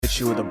hit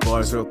you with the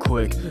bars real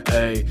quick.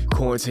 Hey,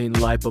 quarantine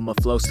life, but my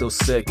flow still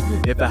sick.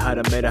 If I had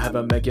a maid, I have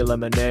a make you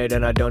lemonade.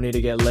 And I don't need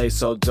to get late,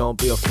 so don't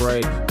be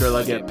afraid. Girl,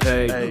 I get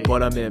paid,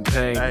 but I'm in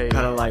pain.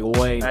 Kinda like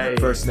Wayne,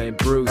 first name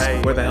Bruce.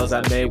 Where the hell's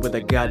that made with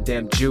the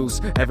goddamn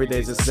juice? Every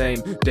day's the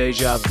same,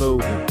 deja vu.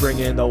 Bring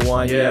in the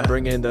wine, yeah,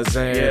 bring in the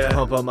Zans.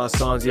 Pump up my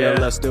songs, yeah,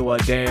 let's do a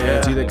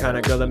dance. You the kind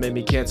of girl that made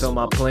me cancel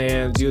my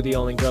plans. You the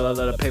only girl I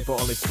let her pay for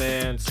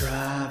OnlyFans.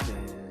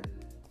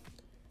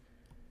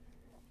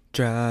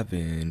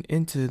 Driving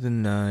into the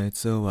night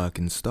so I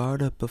can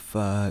start up a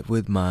fight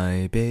with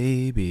my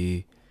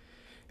baby.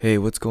 Hey,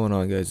 what's going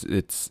on, guys?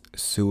 It's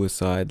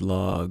Suicide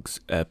Logs,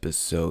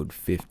 episode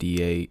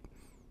 58,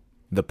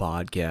 the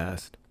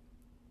podcast.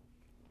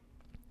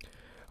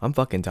 I'm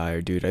fucking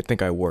tired, dude. I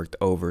think I worked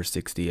over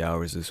 60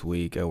 hours this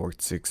week. I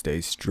worked 6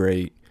 days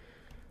straight.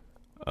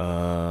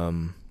 My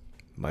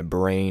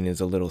brain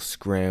is a little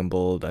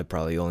scrambled. I've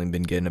probably only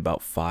been getting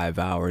about 5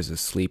 hours of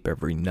sleep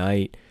every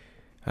night.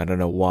 I don't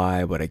know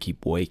why, but I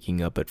keep waking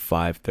up at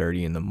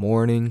 5:30 in the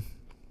morning.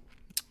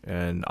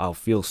 And I'll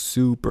feel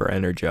super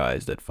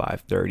energized at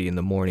 5:30 in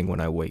the morning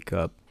when I wake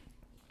up.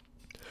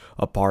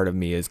 A part of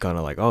me is kind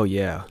of like, oh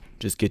yeah,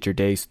 just get your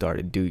day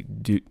started, do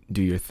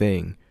your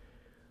thing.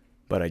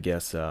 But I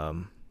guess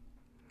I'm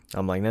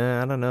like,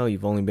 nah, I don't know.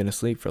 You've only been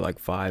asleep for like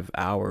 5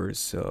 hours,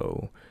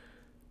 so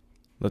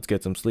let's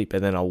get some sleep.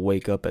 And then I'll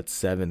wake up at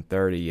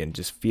 7:30 and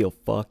just feel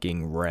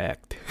fucking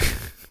wrecked.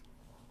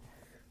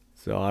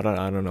 So I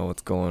don't know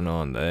what's going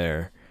on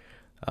there.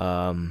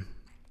 Been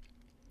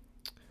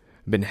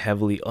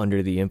heavily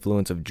under the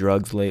influence of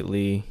drugs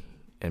lately,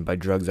 and by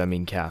drugs I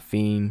mean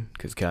caffeine,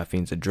 because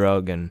caffeine's a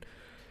drug. And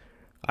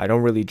I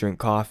don't really drink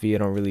coffee. I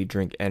don't really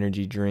drink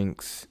energy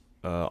drinks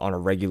on a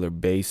regular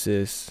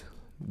basis,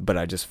 but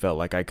I just felt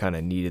like I kind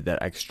of needed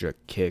that extra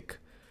kick.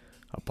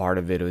 A part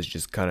of it was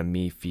just kind of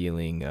me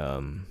feeling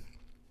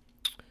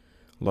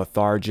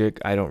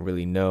lethargic. I don't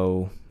really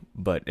know,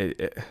 but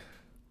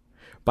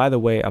by the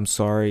way, I'm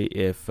sorry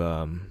if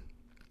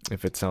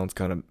it sounds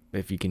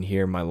if you can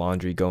hear my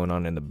laundry going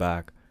on in the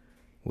back.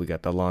 We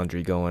got the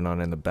laundry going on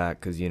in the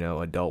back because,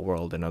 adult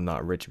world, and I'm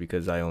not rich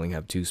because I only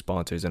have 2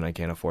 sponsors and I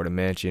can't afford a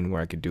mansion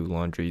where I could do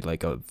laundry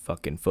like a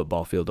fucking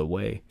football field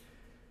away.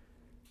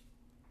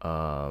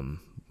 My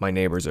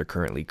neighbors are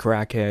currently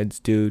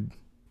crackheads, dude.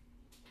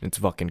 It's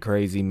fucking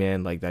crazy,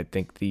 man. Like, I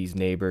think these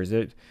neighbors,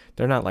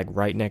 they're not like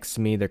right next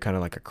to me. They're kind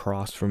of like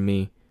across from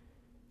me.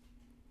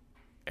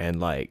 And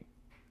like,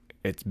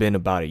 it's been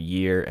about a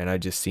year, and I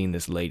just seen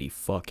this lady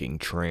fucking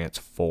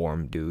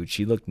transform, dude.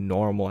 She looked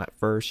normal at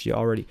first. She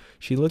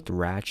looked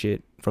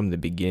ratchet from the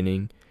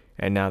beginning,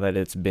 and now that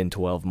it's been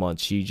 12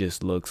 months, she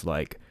just looks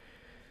like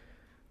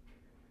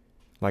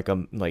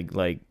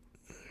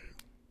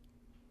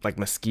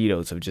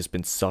mosquitoes have just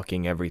been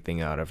sucking everything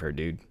out of her,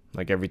 dude.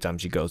 Like, every time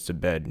she goes to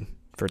bed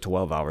for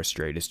 12 hours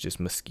straight, it's just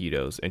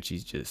mosquitoes, and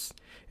it's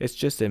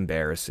just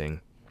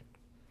embarrassing.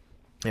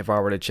 If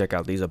I were to check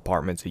out these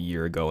apartments a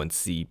year ago and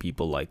see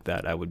people like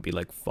that, I would be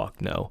like,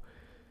 fuck no.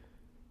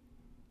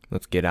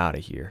 Let's get out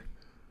of here.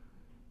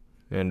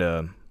 And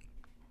I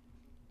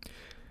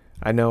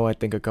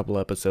think a couple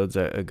episodes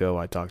ago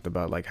I talked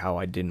about like how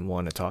I didn't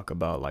want to talk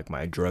about like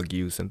my drug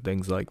use and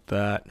things like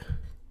that.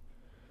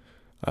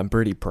 I'm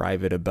pretty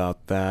private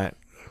about that.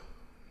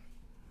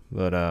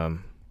 But I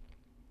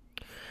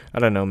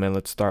don't know, man.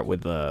 Let's start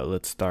with MDMA,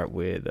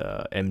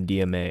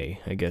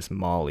 I guess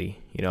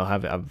Molly.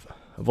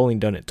 I've only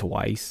done it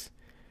twice,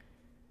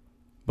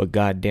 but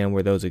goddamn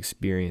were those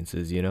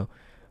experiences,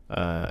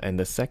 and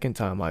the second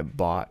time I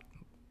bought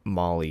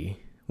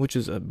Molly, which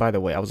is, by the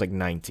way, I was like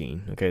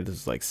 19. Okay, this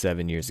is like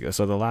 7 years ago.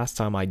 So the last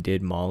time I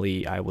did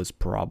Molly, I was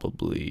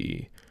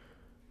probably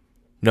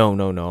no,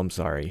 I'm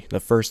sorry. The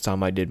first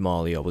time I did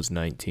Molly, I was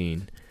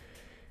 19,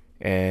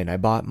 and I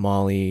bought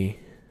Molly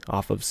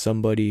off of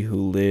somebody who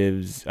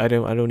lives. I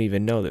don't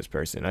even know this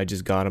person. I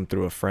just got him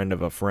through a friend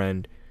of a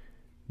friend.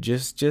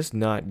 Just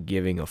not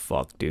giving a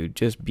fuck, dude.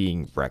 Just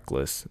being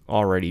reckless.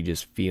 Already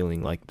just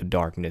feeling like the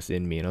darkness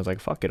in me. And I was like,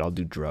 fuck it, I'll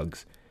do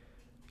drugs.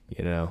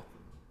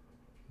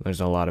 There's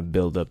a lot of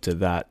build up to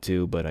that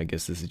too, but I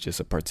guess this is just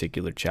a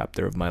particular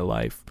chapter of my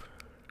life.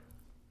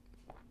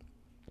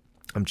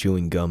 I'm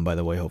chewing gum, by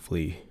the way.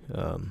 Hopefully,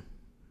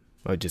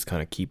 I just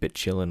kind of keep it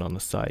chilling on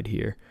the side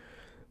here.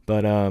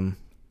 But,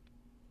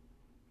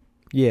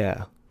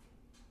 yeah.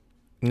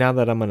 Now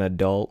that I'm an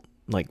adult,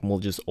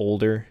 just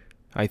older,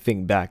 I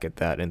think back at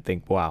that and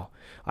think, wow,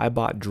 I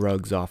bought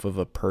drugs off of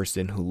a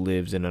person who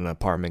lives in an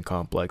apartment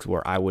complex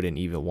where I wouldn't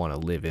even want to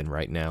live in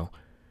right now.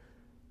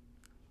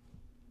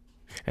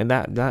 And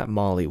that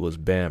Molly was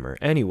bammer.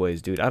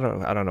 Anyways, dude, I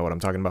don't know what I'm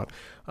talking about.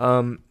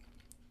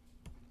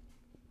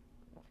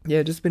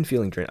 Yeah, just been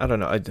feeling drained. I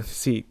don't know. I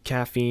see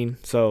caffeine.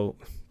 So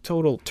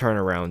total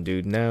turnaround,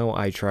 dude. Now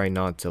I try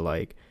not to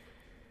I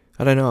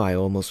don't know. I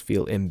almost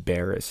feel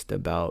embarrassed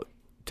about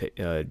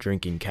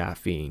drinking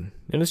caffeine,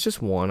 and it's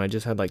just one. I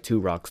just had like 2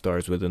 rock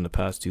stars within the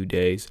past 2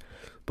 days,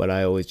 but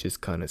I always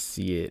just kind of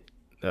see it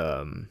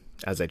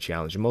as a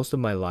challenge. Most of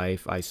my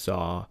life I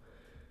saw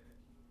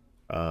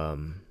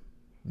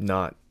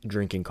not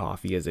drinking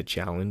coffee as a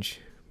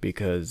challenge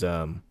because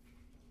I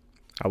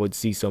would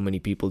see so many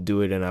people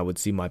do it, and I would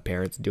see my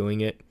parents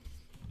doing it.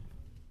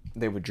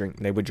 They would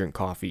drink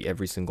coffee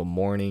every single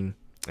morning,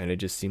 and it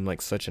just seemed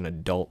like such an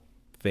adult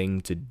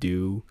thing to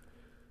do.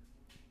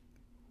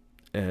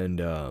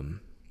 And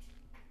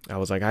I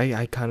was like,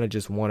 I kind of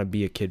just want to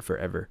be a kid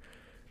forever.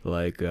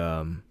 Like,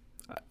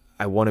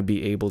 I want to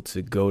be able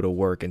to go to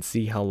work and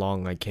see how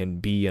long I can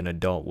be an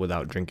adult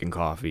without drinking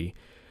coffee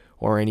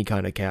or any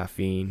kind of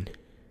caffeine.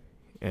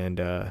 And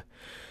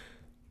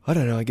I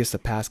don't know, I guess the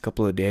past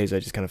couple of days I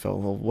just kind of felt,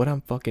 well, what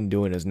I'm fucking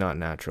doing is not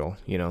natural,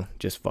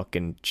 just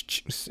fucking,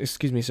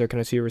 excuse me, sir, can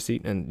I see a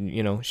receipt?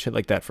 And, shit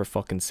like that for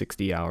fucking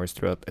 60 hours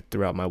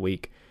throughout my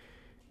week.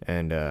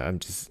 And I'm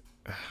just,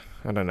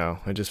 I don't know,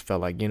 I just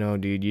felt like,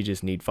 dude, you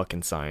just need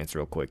fucking science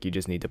real quick. You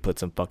just need to put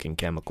some fucking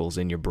chemicals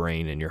in your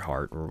brain and your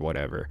heart or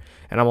whatever.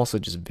 And I'm also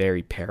just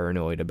very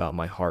paranoid about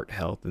my heart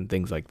health and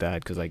things like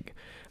that because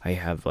I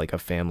have like a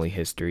family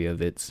history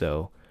of it,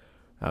 so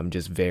I'm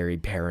just very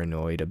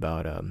paranoid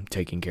about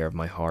taking care of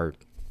my heart.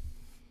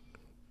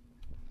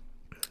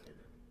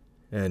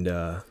 And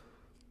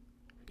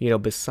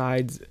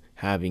besides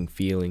having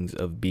feelings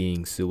of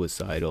being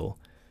suicidal,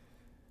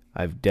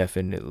 I've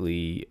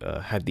definitely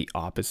had the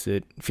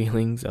opposite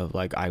feelings of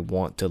like I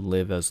want to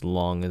live as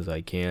long as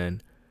I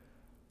can.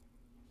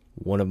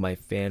 One of my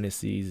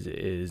fantasies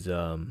is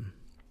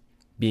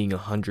being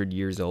 100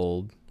 years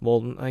old.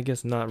 Well, I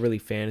guess not really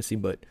fantasy,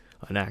 but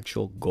an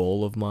actual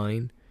goal of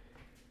mine.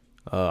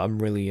 I'm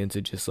really into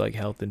just like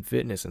health and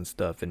fitness and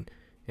stuff, and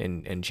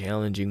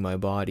challenging my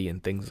body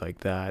and things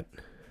like that.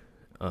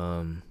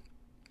 And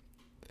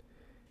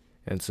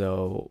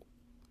so,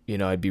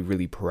 I'd be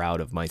really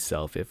proud of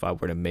myself if I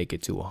were to make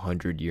it to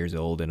 100 years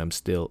old and I'm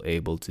still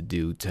able to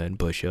do 10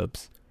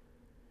 push-ups.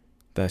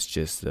 That's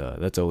just,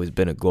 that's always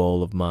been a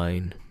goal of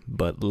mine.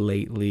 But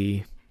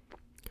lately,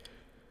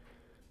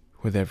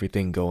 with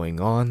everything going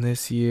on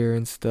this year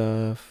and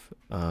stuff,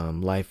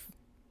 life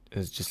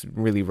has just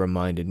really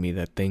reminded me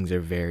that things are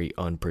very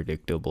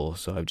unpredictable.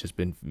 So I've just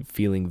been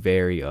feeling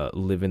very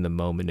live in the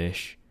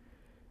moment-ish.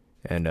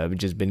 And I've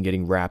just been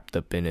getting wrapped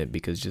up in it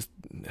because just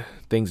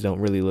things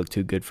don't really look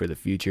too good for the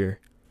future.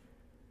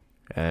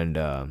 And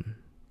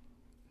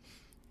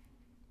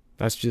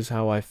that's just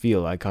how I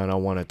feel. I kind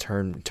of want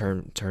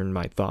to turn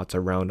my thoughts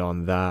around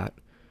on that.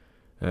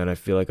 And I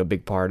feel like a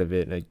big part of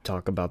it, and I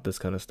talk about this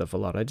kind of stuff a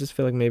lot, I just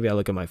feel like maybe I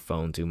look at my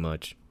phone too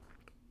much.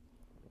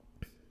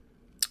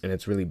 And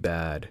it's really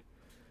bad.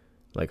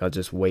 Like, I'll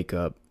just wake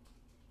up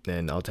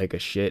and I'll take a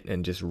shit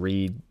and just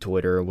read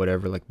Twitter or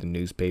whatever, like the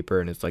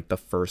newspaper, and it's like the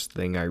first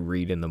thing I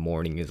read in the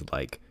morning is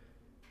like,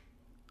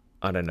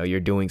 I don't know, you're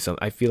doing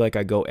something. I feel like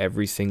I go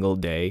every single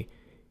day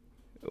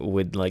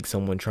with like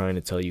someone trying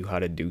to tell you how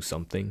to do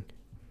something.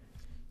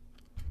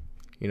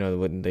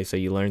 When they say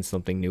you learn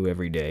something new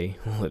every day,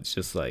 well, it's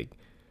just like,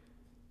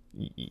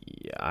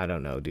 I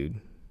don't know, dude.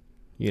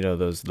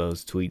 Those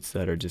tweets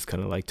that are just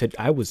kind of like,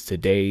 I was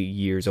today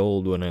years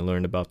old when I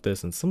learned about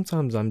this, and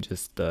sometimes I'm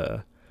just,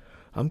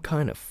 I'm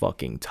kind of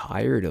fucking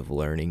tired of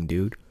learning,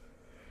 dude.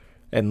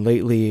 And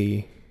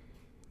lately,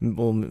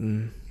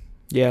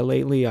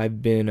 lately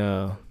I've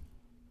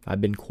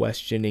been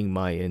questioning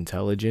my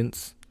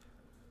intelligence.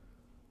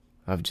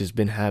 I've just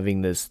been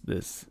having this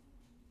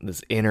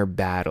inner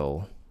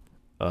battle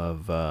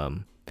of,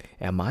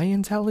 am I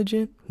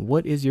intelligent?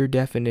 What is your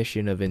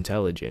definition of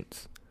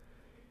intelligence?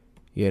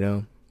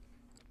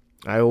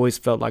 I always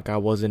felt like I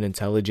wasn't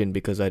intelligent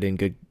because I didn't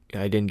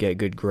get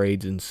good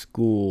grades in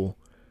school.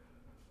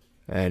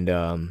 And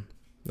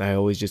I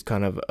always just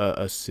kind of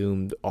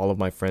assumed all of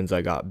my friends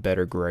that got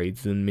better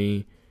grades than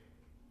me,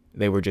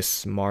 they were just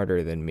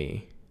smarter than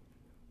me.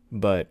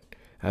 But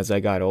as I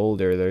got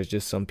older, there's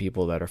just some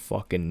people that are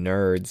fucking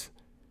nerds.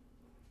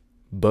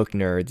 Book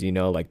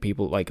nerds, like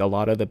people, like a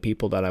lot of the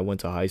people that I went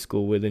to high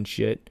school with and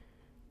shit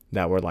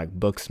that were like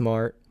book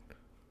smart.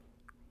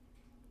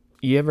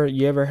 You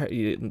ever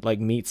like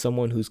meet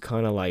someone who's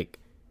kind of like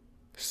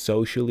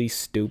socially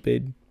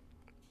stupid?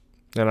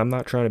 And I'm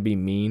not trying to be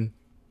mean.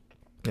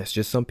 It's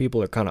just some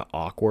people are kind of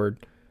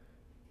awkward,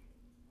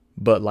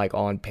 but like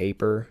on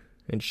paper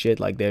and shit,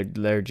 like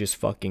they're just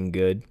fucking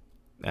good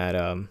at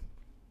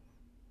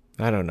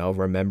I don't know,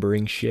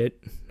 remembering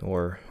shit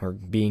or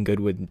being good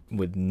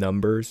with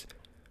numbers.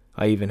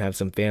 I even have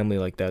some family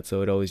like that,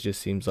 so it always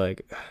just seems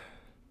like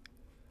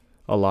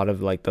a lot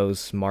of like those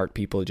smart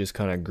people just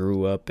kind of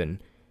grew up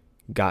and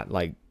got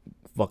like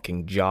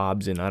fucking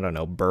jobs in, I don't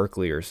know,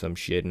 Berkeley or some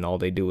shit, and all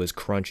they do is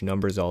crunch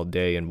numbers all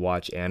day and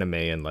watch anime,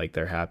 and like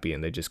they're happy,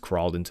 and they just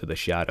crawled into the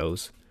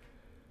shadows.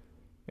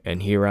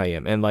 And here I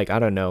am. And like, I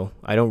don't know,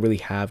 I don't really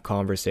have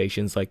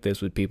conversations like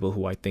this with people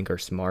who I think are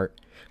smart.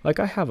 Like,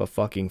 I have a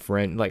fucking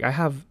friend, like I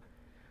have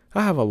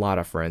a lot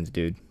of friends,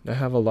 dude. I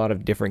have a lot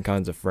of different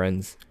kinds of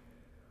friends.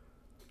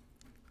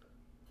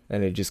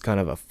 And it just kind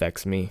of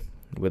affects me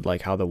with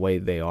like how the way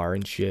they are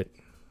and shit.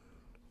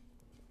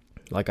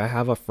 Like, I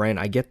have a friend,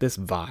 I get this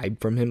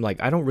vibe from him.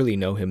 Like, I don't really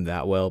know him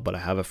that well, but I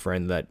have a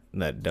friend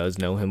that does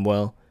know him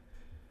well.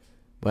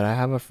 But I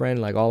have a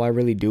friend, like, all I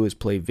really do is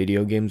play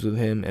video games with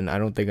him, and I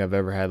don't think I've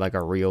ever had, like,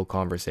 a real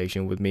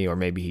conversation with me, or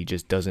maybe he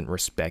just doesn't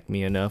respect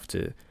me enough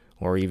to,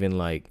 or even,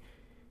 like,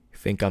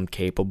 think I'm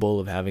capable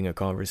of having a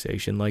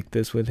conversation like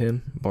this with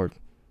him, or,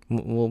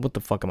 well, what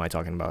the fuck am I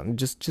talking about?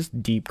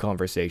 Just deep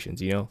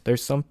conversations, you know?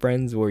 There's some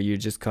friends where you're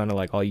just kind of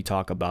like, all you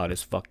talk about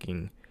is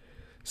fucking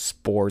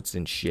sports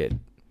and shit.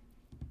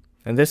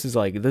 And this is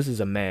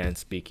a man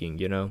speaking,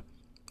 you know?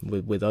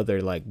 With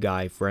other, like,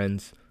 guy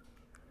friends.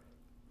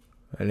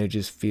 And it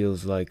just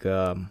feels like,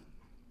 yeah,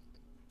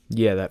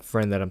 that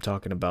friend that I'm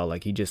talking about,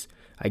 like,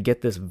 I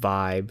get this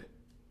vibe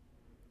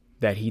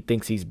that he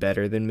thinks he's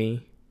better than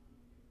me,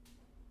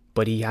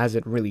 but he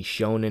hasn't really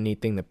shown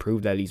anything to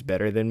prove that he's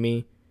better than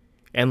me.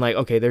 And, like,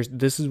 okay,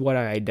 this is what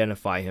I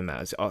identify him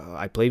as.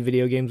 I play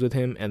video games with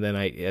him, and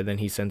then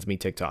he sends me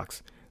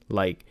TikToks.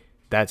 Like,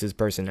 that's his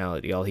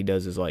personality. All he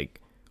does is, like,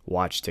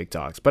 watch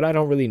TikToks. But I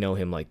don't really know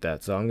him like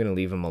that, so I'm gonna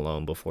leave him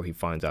alone before he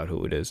finds out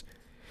who it is.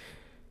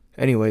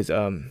 Anyways,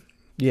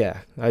 yeah,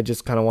 I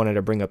just kind of wanted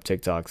to bring up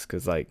TikToks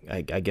because, like,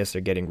 I guess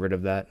they're getting rid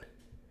of that.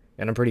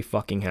 And I'm pretty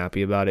fucking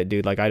happy about it,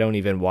 dude. Like, I don't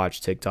even watch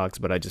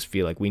TikToks, but I just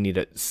feel like we need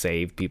to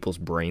save people's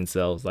brain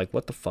cells. Like,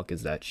 what the fuck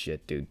is that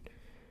shit, dude?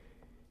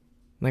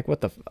 Like,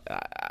 what the...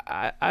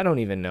 I don't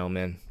even know,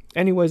 man.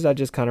 Anyways, that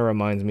just kind of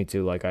reminds me,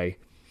 too, like, I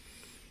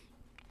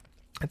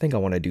think I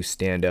want to do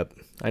stand-up.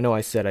 I know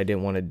I said I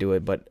didn't want to do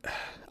it, but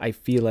I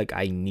feel like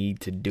I need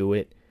to do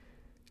it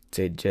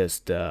to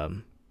just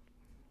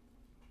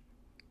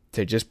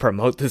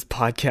promote this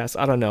podcast.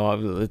 I don't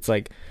know. It's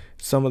like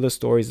some of the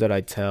stories that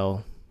I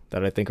tell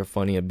that I think are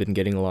funny have been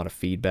getting a lot of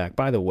feedback.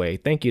 By the way,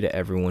 thank you to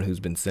everyone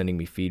who's been sending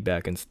me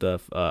feedback and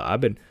stuff.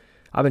 I've been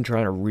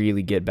trying to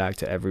really get back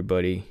to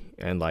everybody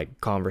and, like,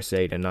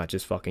 conversate and not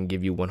just fucking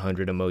give you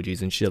 100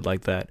 emojis and shit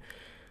like that.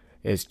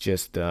 It's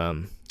just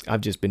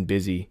I've just been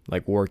busy,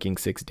 like, working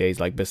 6 days.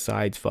 Like,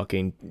 besides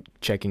fucking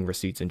checking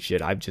receipts and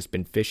shit, I've just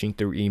been fishing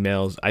through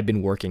emails. I've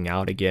been working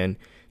out again,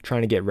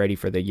 trying to get ready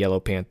for the Yellow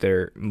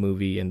Panther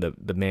movie and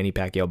the Manny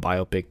Pacquiao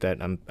biopic that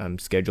I'm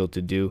scheduled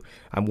to do.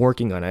 I'm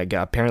working on it.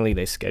 Apparently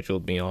they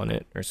scheduled me on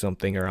it or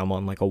something, or I'm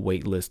on, like, a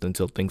wait list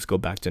until things go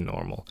back to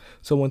normal.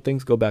 So when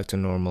things go back to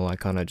normal, I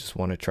kind of just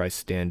want to try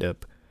stand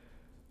up.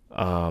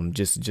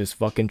 Just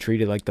fucking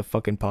treat it like the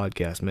fucking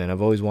podcast, man.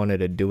 I've always wanted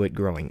to do it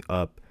growing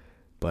up,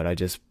 but I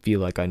just feel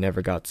like I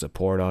never got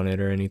support on it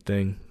or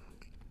anything.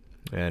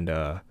 And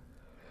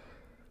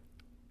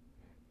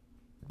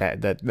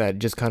that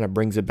just kind of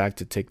brings it back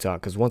to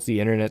TikTok, because once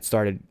the internet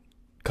started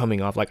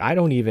coming off, like, I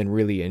don't even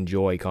really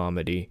enjoy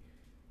comedy.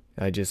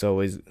 I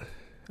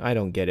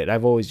don't get it.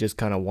 I've always just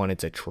kind of wanted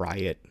to try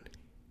it.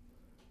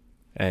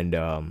 And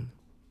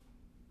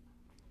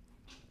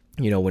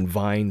you know, when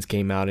Vines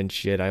came out and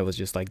shit, I was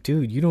just like,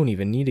 dude, you don't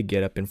even need to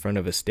get up in front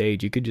of a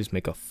stage. You could just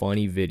make a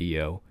funny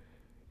video,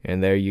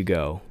 and there you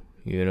go,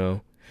 you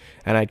know?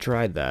 And I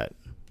tried that.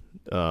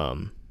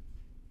 And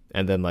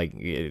then, like,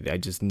 I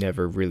just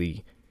never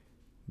really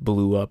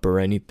blew up or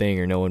anything,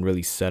 or no one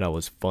really said I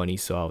was funny,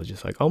 so I was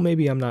just like, oh,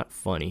 maybe I'm not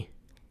funny.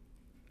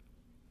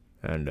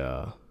 And,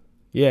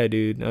 yeah,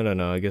 dude, I don't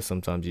know. I guess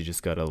sometimes you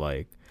just gotta,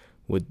 like,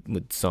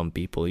 with some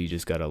people, you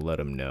just gotta let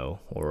them know,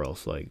 or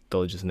else, like,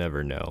 they'll just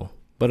never know.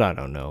 But I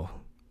don't know.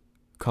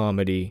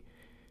 Comedy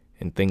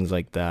and things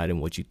like that and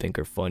what you think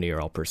are funny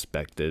are all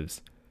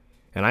perspectives.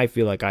 And I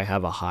feel like I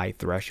have a high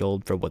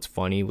threshold for what's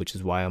funny, which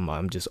is why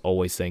I'm just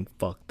always saying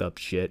fucked up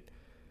shit.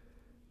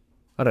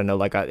 I don't know,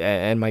 like,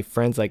 and my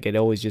friends, like, it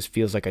always just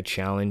feels like a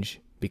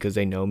challenge because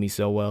they know me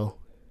so well.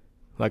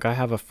 Like, I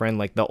have a friend,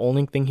 like, the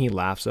only thing he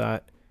laughs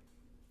at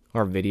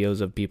are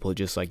videos of people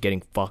just, like,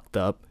 getting fucked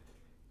up.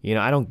 You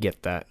know, I don't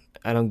get that.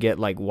 I don't get,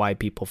 like, why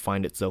people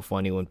find it so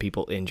funny when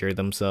people injure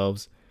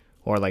themselves.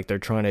 Or, like, they're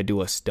trying to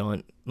do a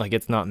stunt. Like,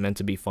 it's not meant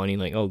to be funny.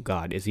 Like, oh,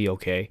 God, is he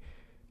okay?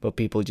 But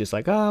people just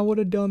like, what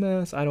a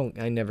dumbass.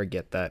 I never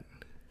get that.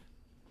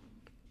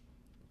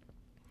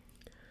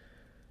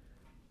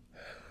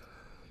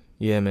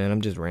 Yeah, man,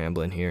 I'm just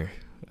rambling here.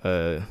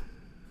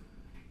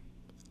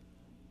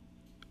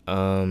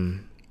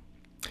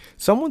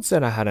 Someone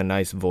said I had a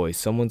nice voice.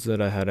 Someone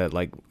said I had I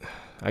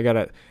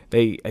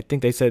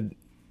think they said,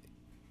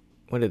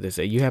 what did they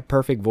say? You have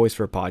perfect voice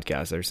for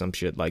podcasts or some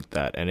shit like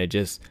that. And it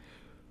just,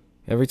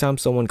 every time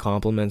someone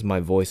compliments my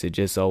voice, it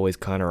just always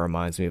kind of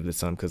reminds me of the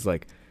time. Because,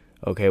 like,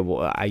 okay,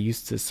 well, I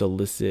used to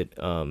solicit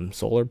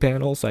solar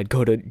panels. I'd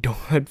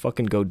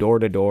fucking go door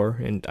to door,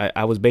 and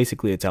I was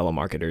basically a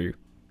telemarketer.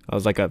 I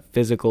was like a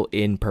physical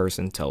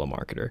in-person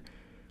telemarketer.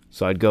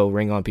 So I'd go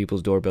ring on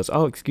people's doorbells.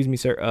 Oh, excuse me,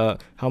 sir.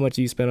 How much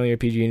do you spend on your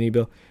PG&E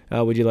bill?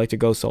 Would you like to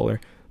go solar?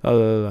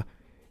 And,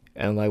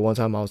 like, one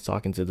time I was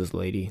talking to this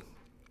lady,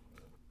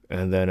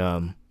 and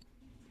then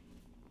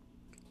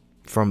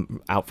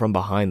from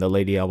behind, the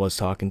lady I was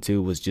talking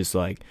to was just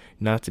like,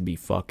 not to be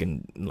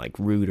fucking, like,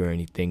 rude or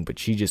anything, but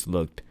she just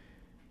looked,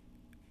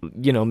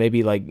 you know,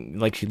 maybe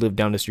like she lived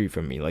down the street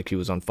from me, like she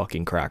was on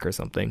fucking crack or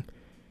something.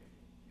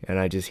 And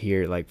I just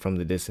hear, like, from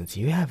the distance,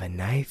 you have a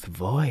nice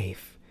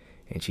voice.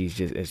 And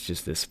it's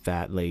just this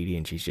fat lady,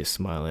 and she's just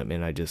smiling at me,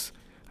 and I just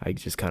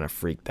kind of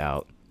freaked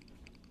out.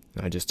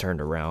 I just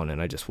turned around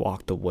and I just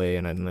walked away,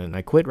 and then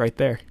I quit right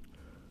there.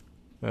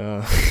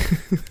 Uh,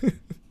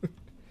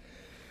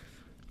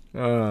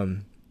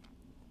 um,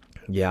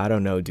 yeah, I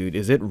don't know, dude.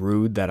 Is it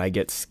rude that I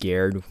get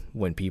scared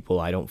when people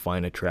I don't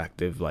find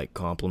attractive like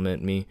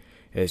compliment me?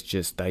 It's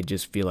just I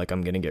just feel like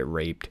I'm gonna get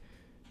raped.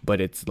 But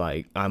it's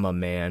like I'm a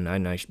man,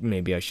 and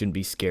maybe I shouldn't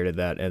be scared of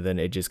that. And then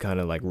it just kind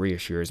of like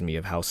reassures me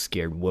of how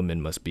scared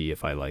women must be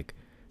if I like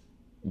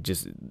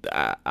just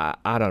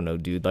I don't know,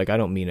 dude. Like I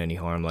don't mean any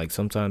harm. Like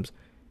sometimes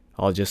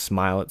I'll just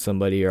smile at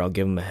somebody or I'll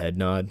give them a head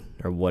nod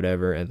or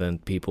whatever, and then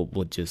people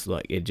will just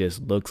like it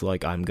just looks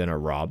like I'm gonna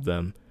rob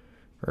them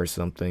or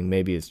something.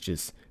 Maybe it's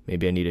just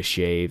maybe I need a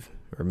shave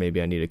or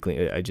maybe I need to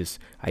clean.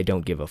 I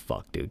don't give a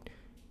fuck, dude.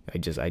 I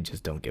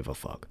just don't give a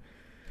fuck.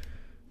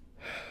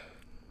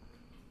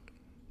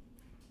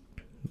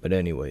 But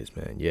anyways,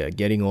 man, yeah,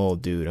 getting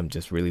old, dude. I'm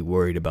just really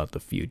worried about the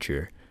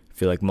future. I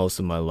feel like most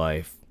of my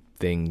life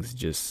things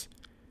just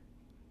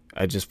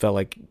I just felt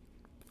like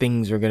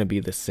things are gonna be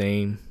the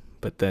same,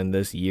 but then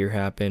this year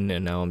happened,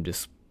 and now I'm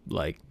just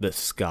like the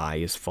sky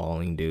is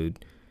falling,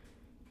 dude.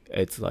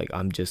 It's like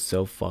I'm just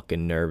so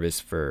fucking nervous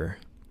for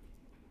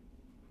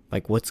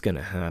like what's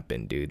gonna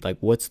happen, dude. Like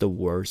what's the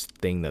worst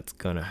thing that's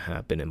gonna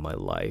happen in my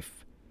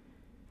life?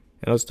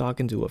 And I was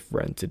talking to a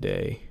friend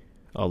today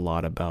a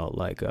lot about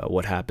like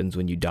what happens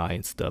when you die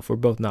and stuff. We're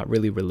both not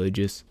really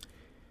religious.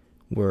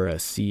 We're a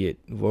see it.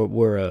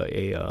 We're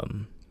a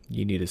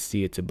you need to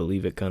see it to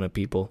believe it kind of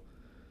people.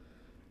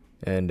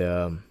 And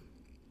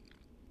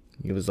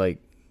it was like,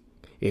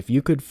 if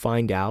you could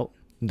find out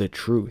the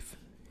truth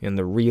and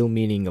the real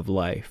meaning of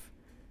life,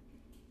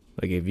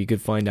 like if you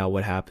could find out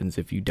what happens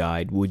if you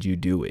died, would you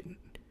do it?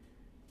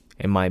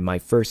 And my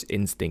first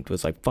instinct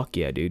was like, fuck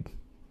yeah, dude.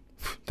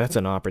 That's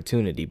an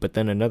opportunity. But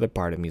then another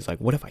part of me is like,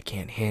 what if I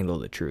can't handle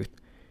the truth?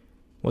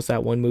 What's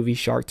that one movie,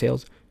 Shark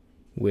Tales?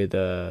 With,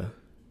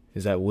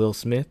 is that Will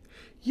Smith?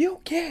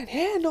 You can't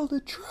handle the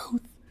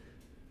truth.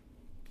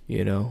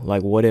 You know,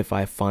 like what if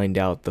I find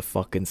out the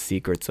fucking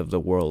secrets of the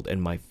world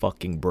and my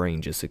fucking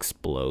brain just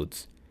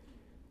explodes?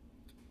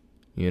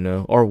 You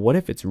know, or what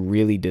if it's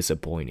really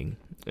disappointing?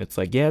 It's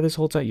like, yeah, this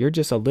whole time you're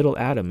just a little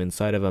atom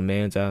inside of a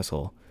man's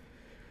asshole.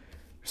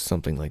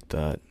 Something like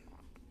that.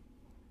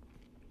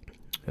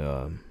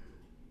 But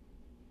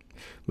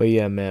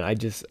yeah, man, I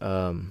just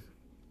one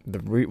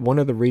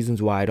of the reasons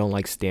why I don't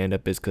like stand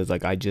up is cuz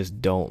like I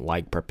just don't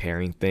like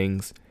preparing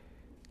things.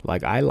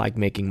 Like I like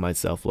making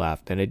myself laugh,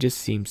 and it just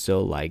seems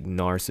so like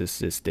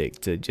narcissistic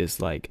to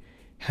just like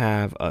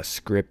have a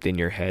script in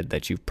your head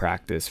that you've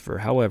practiced for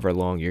however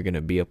long you're going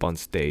to be up on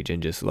stage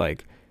and just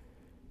like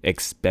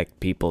expect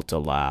people to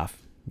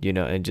laugh, you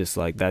know, and just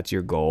like that's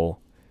your goal.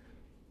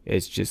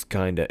 It's just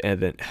kind of, and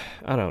then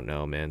I don't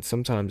know, man.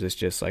 Sometimes it's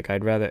just like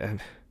I'd rather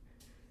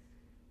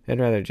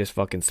just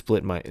fucking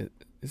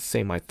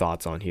say my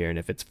thoughts on here, and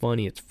if it's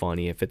funny, it's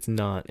funny. If it's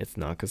not, it's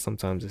not. Because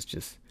sometimes it's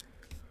just,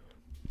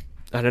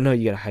 I don't know,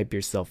 you gotta hype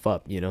yourself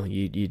up, you know?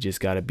 You just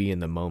gotta be in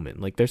the moment.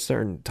 Like, there's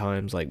certain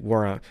times, like,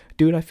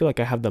 dude, I feel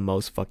like I have the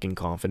most fucking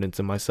confidence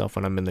in myself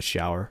when I'm in the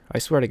shower. I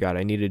swear to God,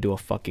 I need to do a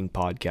fucking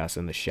podcast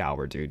in the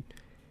shower, dude.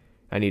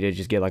 I need to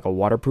just get, like, a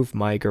waterproof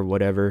mic or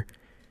whatever,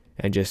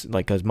 and just,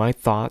 like, because my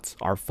thoughts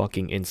are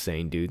fucking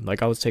insane, dude.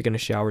 Like, I was taking a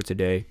shower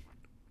today,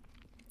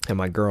 and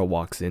my girl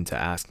walks in to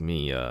ask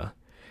me, I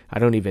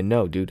don't even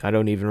know, dude. I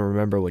don't even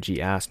remember what she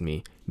asked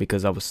me,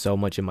 because I was so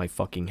much in my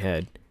fucking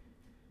head.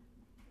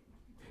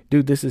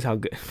 Dude, this is how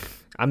good.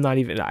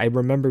 I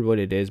remembered what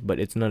it is, but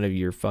it's none of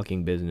your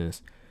fucking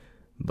business.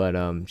 But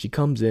she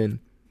comes in,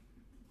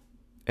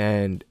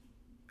 and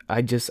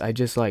I just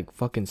like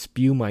fucking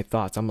spew my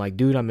thoughts. I'm like,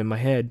 dude, I'm in my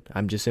head.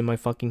 I'm just in my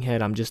fucking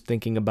head. I'm just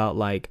thinking about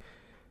like,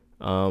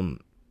 but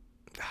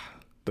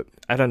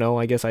I don't know.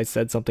 I guess I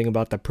said something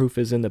about the proof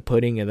is in the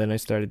pudding, and then I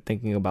started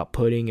thinking about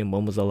pudding and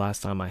when was the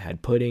last time I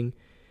had pudding,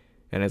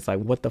 and it's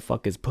like, what the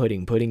fuck is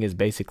pudding? Pudding is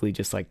basically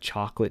just like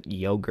chocolate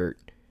yogurt.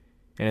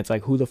 And it's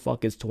like, who the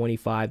fuck is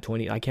 25,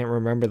 20? I can't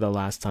remember the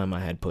last time I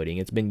had pudding.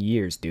 It's been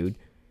years, dude.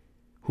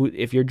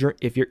 If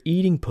you're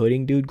eating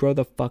pudding, dude, grow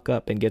the fuck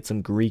up and get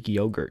some Greek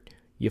yogurt.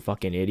 You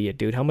fucking idiot,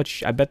 dude. How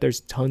much? I bet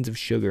there's tons of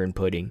sugar in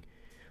pudding.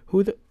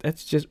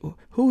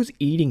 Who's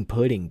eating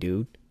pudding,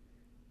 dude?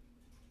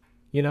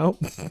 You know,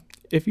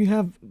 if you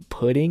have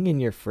pudding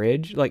in your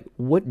fridge, like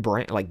what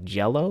brand? Like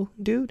Jell-O,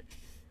 dude?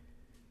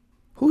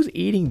 Who's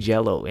eating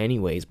Jell-O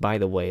anyways, by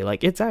the way?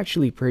 Like, it's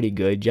actually pretty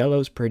good.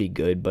 Jell-O's pretty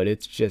good, but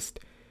it's just,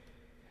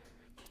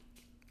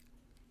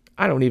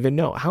 I don't even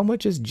know. How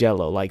much is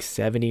Jell-O? Like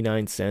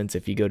 79 cents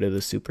if you go to the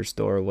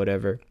superstore or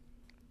whatever.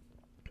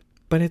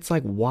 But it's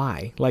like,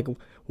 why? Like,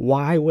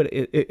 why would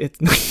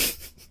it's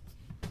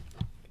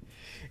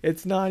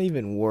it's not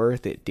even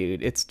worth it,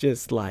 dude. It's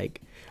just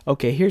like,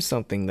 okay, here's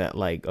something that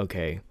like,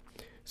 okay,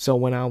 so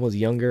when I was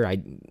younger, I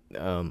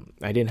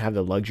didn't have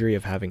the luxury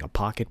of having a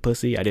pocket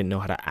pussy. I didn't know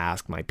how to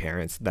ask my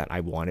parents that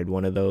I wanted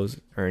one of those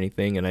or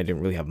anything, and I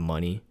didn't really have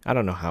money. I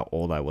don't know how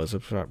old I was. I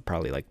was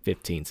probably like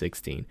 15,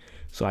 16.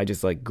 So I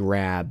just like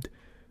grabbed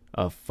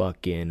a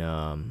fucking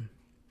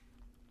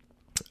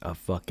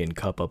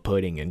cup of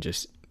pudding and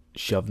just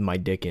shoved my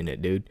dick in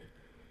it, dude.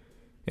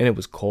 and it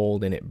was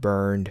cold and it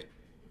burned,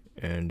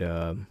 and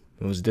I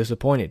was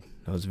disappointed.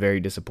 I was very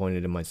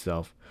disappointed in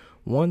myself.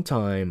 One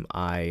time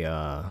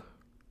I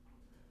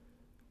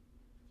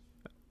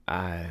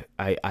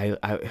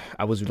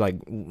was like,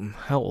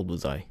 how old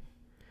was I?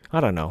 I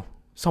don't know,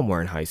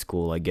 somewhere in high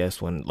school, I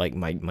guess, when like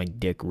my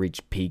dick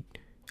reached peak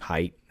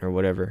height or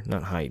whatever,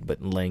 not height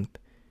but length,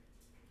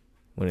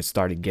 when it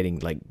started getting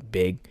like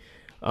big.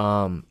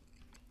 Um,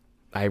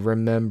 I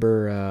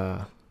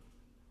remember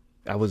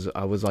I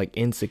was like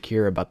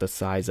insecure about the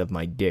size of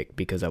my dick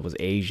because I was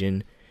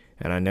Asian,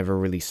 and I never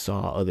really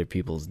saw other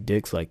people's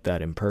dicks like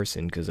that in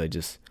person because I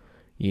just,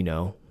 you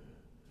know,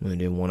 I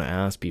didn't want to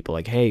ask people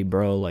like, "Hey,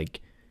 bro,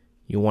 like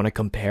you want to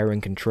compare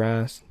and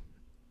contrast?"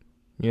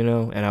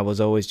 And I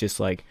was always just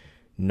like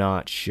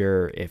not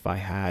sure if I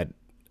had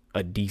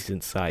a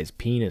decent sized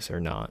penis or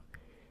not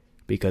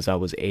because I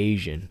was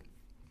Asian.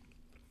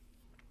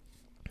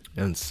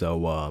 And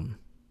so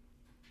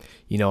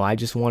I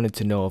just wanted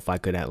to know if I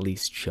could at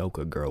least choke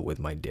a girl with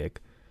my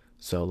dick.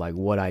 So like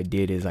what I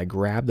did is I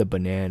grabbed the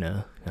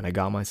banana and I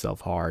got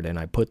myself hard and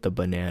I put the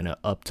banana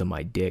up to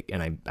my dick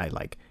and I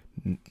like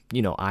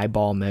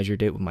eyeball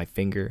measured it with my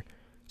finger.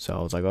 So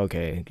I was like,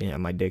 okay, yeah,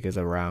 my dick is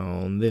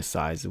around this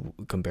size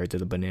compared to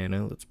the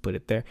banana. Let's put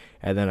it there.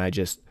 And then I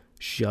just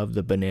shoved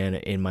the banana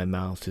in my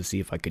mouth to see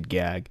if I could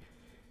gag.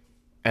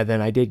 And then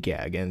I did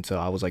gag, and so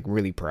I was like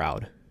really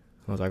proud.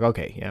 I was like,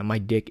 okay, yeah, my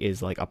dick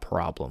is like a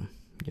problem,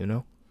 you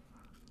know?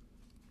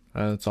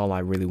 That's all I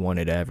really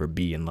wanted to ever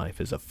be in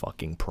life, is a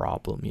fucking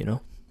problem.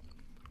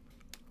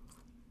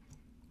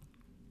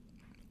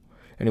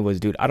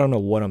 Anyways, dude, I don't know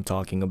what I'm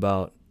talking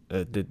about.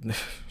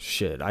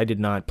 Shit, I did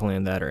not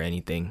plan that or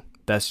anything.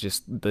 That's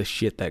just the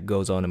shit that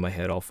goes on in my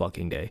head all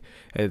fucking day.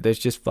 There's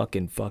just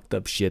fucking fucked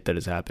up shit that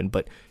has happened.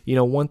 But,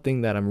 one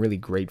thing that I'm really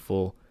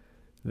grateful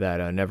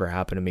that never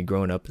happened to me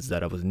growing up is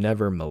that I was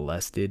never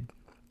molested.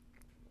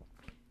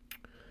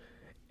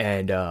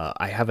 And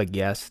I have a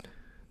guest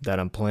that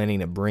I'm planning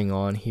to bring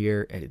on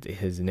here.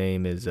 His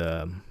name is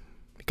you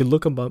can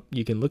look him up.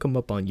 You can look him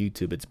up on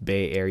YouTube. It's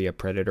Bay Area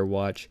Predator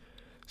Watch.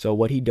 So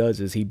what he does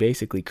is he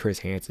basically Chris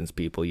Hansen's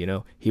people.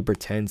 He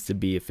pretends to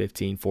be a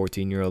 15,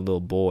 14-year-old little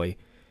boy,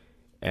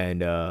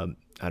 and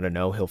I don't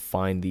know. He'll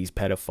find these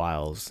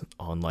pedophiles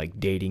on like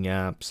dating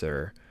apps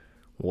or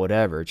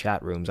whatever,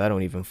 chat rooms. I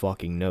don't even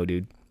fucking know,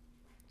 dude.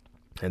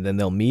 And then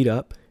they'll meet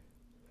up.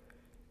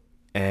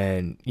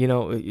 And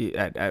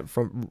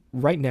from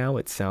right now,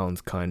 it sounds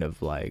kind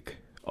of like,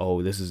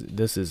 oh, this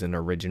is an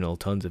original.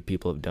 Tons of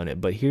people have done it.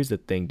 But here's the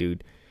thing,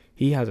 dude.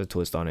 He has a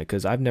twist on it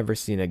because I've never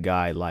seen a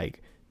guy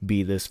like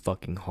be this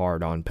fucking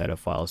hard on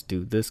pedophiles,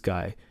 dude. This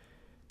guy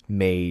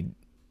made.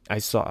 I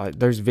saw.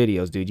 There's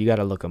videos, dude. You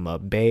gotta look him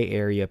up. Bay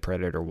Area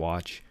Predator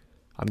Watch.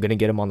 I'm gonna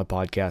get him on the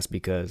podcast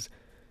because,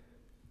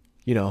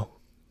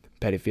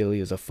 pedophilia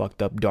is a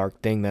fucked up,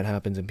 dark thing that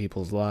happens in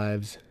people's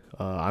lives.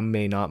 I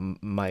might not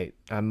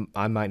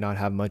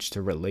have much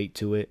to relate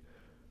to it,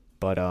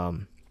 but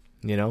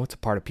it's a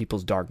part of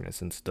people's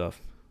darkness and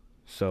stuff.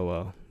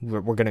 So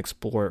we're gonna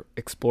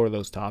explore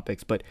those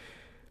topics. But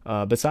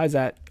besides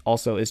that,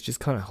 also it's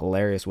just kind of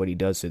hilarious what he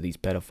does to these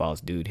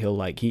pedophiles, dude. He'll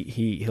like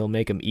he'll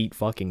make them eat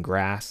fucking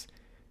grass.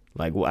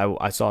 Like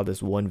I saw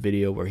this one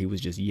video where he was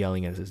just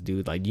yelling at this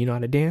dude like, "Do you know how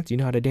to dance? You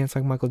know how to dance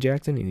like Michael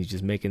Jackson?" And he's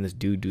just making this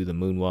dude do the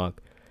moonwalk,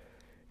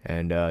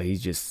 and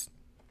he's just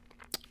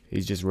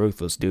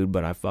ruthless, dude,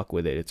 but I fuck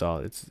with it.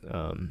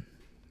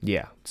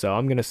 Yeah. So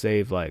I'm gonna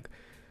save like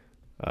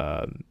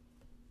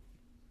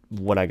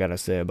what I gotta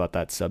say about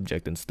that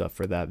subject and stuff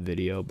for that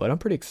video, but I'm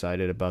pretty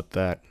excited about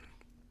that.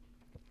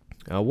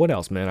 What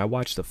else, man? I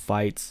watched the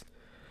fights,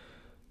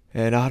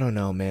 and I don't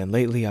know, man.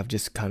 Lately, I've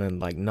just kind of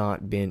like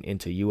not been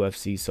into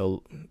UFC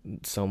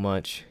so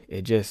much.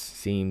 It just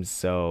seems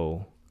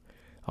so.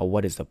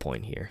 What is the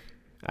point here?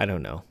 I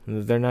don't know.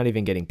 They're not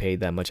even getting paid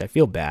that much. I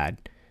feel bad.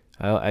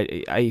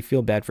 I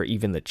feel bad for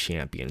even the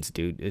champions,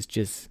 dude. It's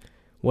just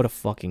what a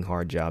fucking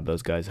hard job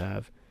those guys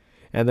have.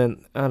 And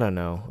then I don't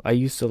know. I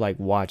used to like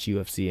watch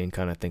UFC and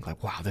kind of think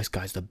like, wow, this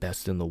guy's the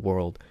best in the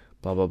world,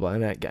 blah blah blah.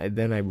 And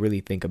then I really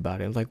think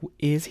about it. I'm like,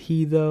 is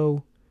he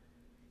though?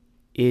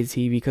 Is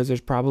he? Because there's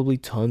probably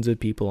tons of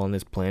people on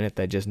this planet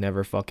that just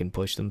never fucking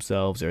pushed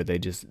themselves, or they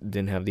just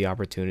didn't have the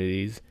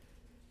opportunities.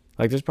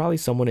 Like there's probably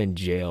someone in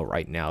jail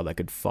right now that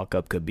could fuck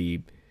up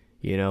Khabib.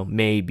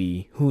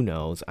 Maybe. Who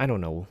knows? I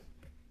don't know.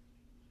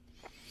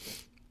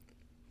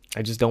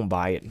 I just don't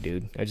buy it,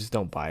 dude. I just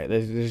don't buy it.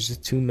 There's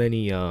just too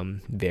many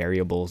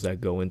variables that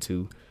go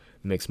into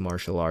mixed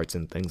martial arts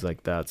and things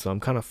like that. So I'm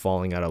kind of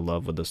falling out of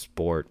love with the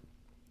sport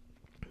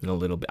a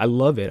little bit. I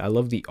love it. I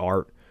love the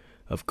art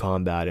of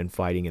combat and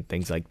fighting and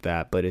things like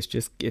that. But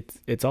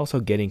it's also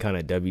getting kind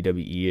of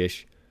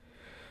WWE-ish.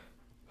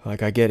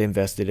 Like I get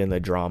invested in the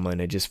drama, and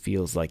it just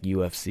feels like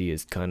UFC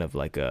is kind of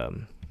like a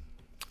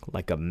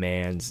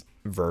man's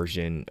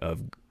version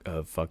of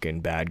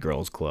fucking Bad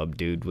Girls Club,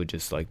 dude, with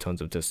just like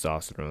tons of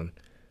testosterone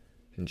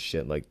and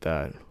shit like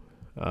that.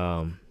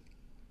 Damn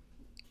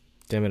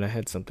it, I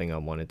had something I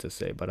wanted to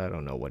say, but I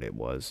don't know what it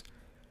was.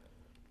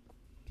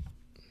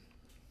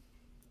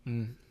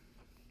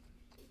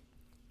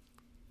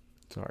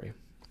 Sorry.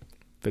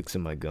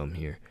 Fixing my gum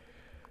here.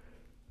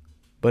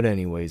 But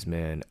anyways,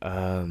 man,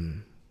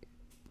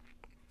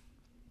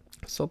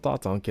 so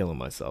thoughts on killing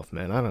myself,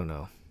 man. I don't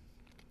know.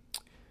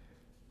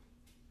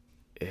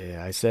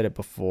 Yeah, I said it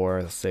before,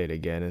 I'll say it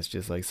again. It's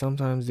just like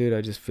sometimes, dude,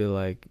 I just feel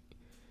like,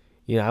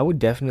 I would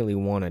definitely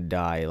want to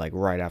die like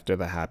right after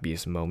the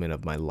happiest moment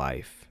of my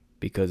life.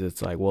 Because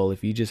it's like, well,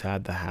 if you just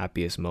had the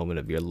happiest moment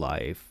of your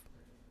life,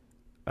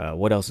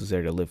 what else is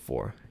there to live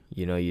for?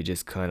 You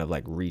just kind of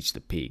like reach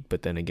the peak.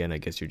 But then again, I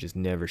guess you're just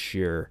never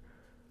sure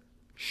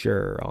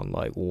on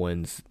like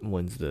when's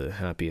the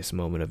happiest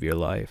moment of your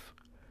life.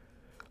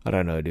 I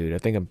don't know, dude. I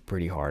think I'm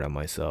pretty hard on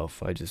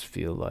myself. I just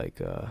feel like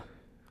I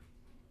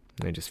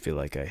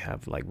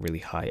have like really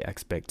high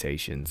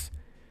expectations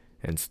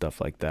and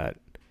stuff like that.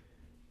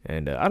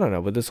 And I don't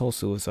know, but this whole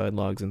suicide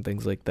logs and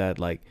things like that,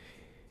 like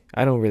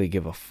I don't really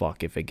give a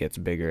fuck if it gets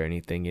big or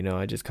anything.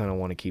 I just kind of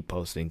want to keep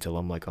posting till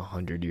I'm like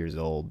 100 years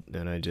old,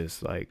 and I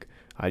just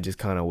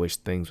kind of wish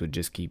things would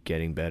just keep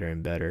getting better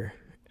and better,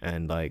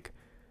 and like,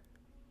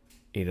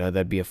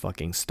 that'd be a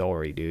fucking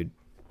story, dude.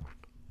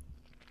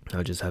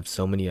 I'll just have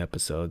so many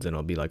episodes and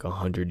I'll be like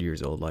 100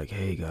 years old, like,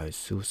 hey guys,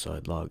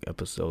 suicide log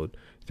episode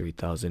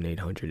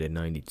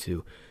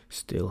 3892.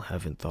 Still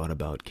haven't thought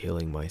about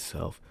killing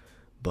myself,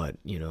 but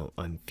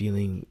I'm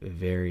feeling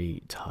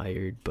very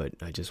tired, but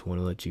I just want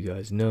to let you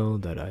guys know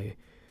that I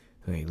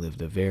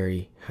lived a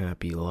very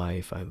happy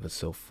life. I was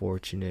so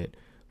fortunate,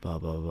 blah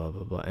blah blah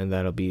blah blah. And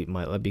that'll be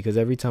my, because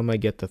every time I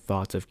get the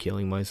thoughts of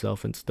killing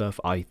myself and stuff,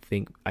 I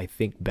think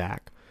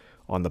back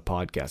on the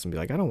podcast and be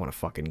like, I don't want to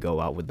fucking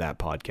go out with that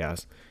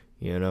podcast,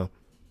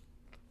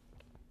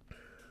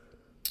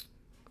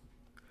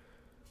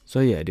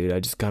 So yeah, dude, I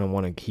just kind of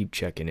want to keep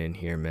checking in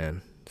here,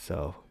 man.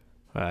 So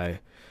I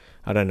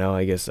don't know.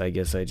 I guess I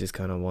just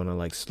kind of want to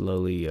like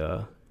slowly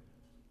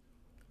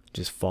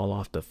just fall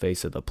off the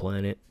face of the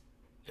planet,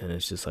 and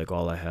it's just like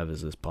all I have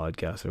is this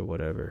podcast or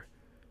whatever.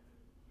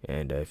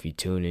 And if you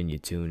tune in, you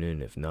tune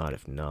in. If not,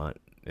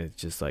 it's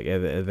just like,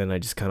 and then I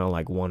just kind of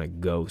like want to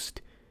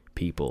ghost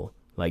people.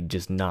 Like,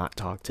 just not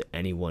talk to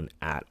anyone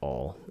at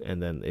all.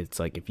 And then it's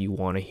like, if you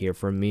want to hear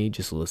from me,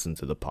 just listen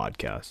to the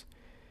podcast.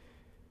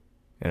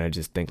 And I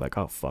just think like,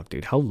 oh fuck,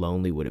 dude, how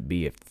lonely would it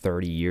be if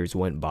 30 years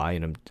went by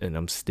and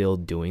I'm still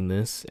doing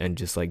this, and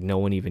just like no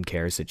one even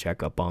cares to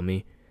check up on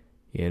me,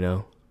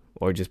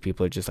 Or just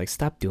people are just like,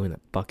 stop doing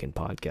that fucking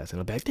podcast, and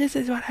I'll be like, this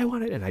is what I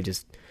wanted, and I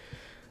just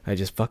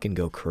fucking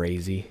go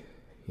crazy,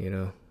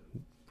 I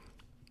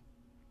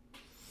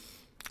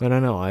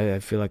don't know. I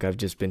feel like I've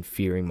just been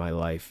fearing my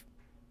life.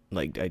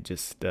 Like, I've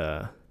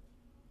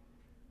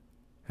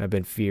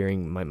been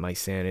fearing my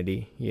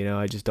sanity.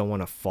 I just don't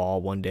want to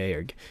fall one day,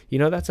 or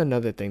that's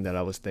another thing that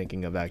I was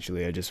thinking of,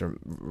 actually. It just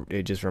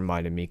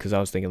reminded me, because I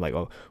was thinking like,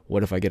 oh,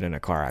 what if I get in a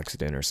car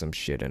accident or some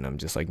shit and I'm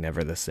just like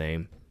never the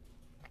same.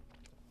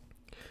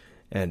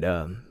 And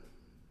I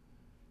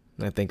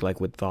think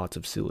like with thoughts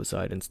of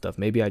suicide and stuff,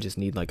 maybe I just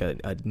need like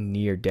a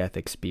near death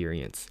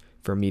experience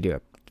for me to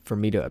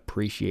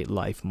appreciate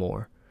life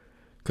more.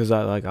 Because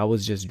I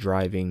was just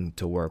driving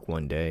to work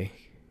one day,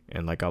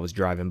 and like I was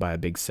driving by a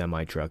big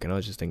semi truck, and I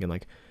was just thinking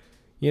like,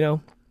 you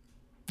know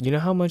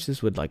how much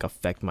this would like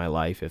affect my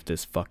life if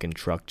this fucking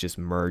truck just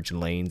merged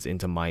lanes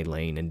into my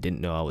lane and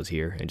didn't know I was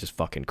here and just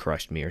fucking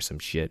crushed me or some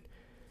shit.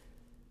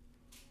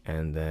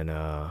 And then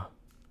I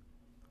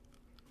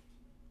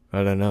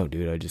don't know,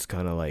 dude. I just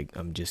kind of like,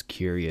 I'm just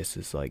curious.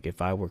 It's like,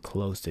 if I were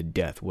close to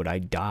death, would I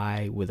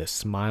die with a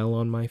smile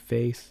on my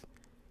face?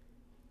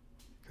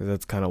 Because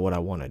that's kind of what I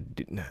want to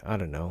do. I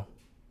don't know.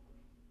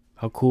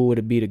 How cool would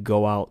it be to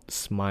go out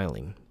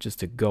smiling? Just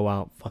to go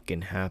out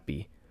fucking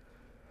happy.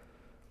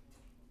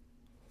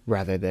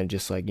 Rather than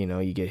just like,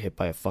 you get hit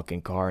by a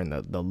fucking car and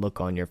the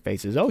look on your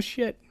face is, oh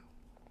shit.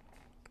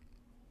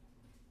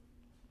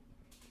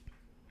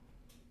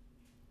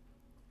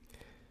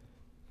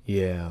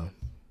 Yeah.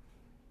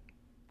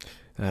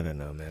 I don't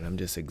know, man. I'm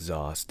just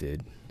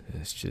exhausted.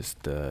 It's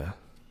just, I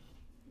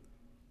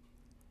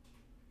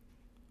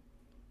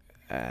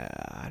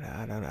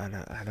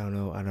don't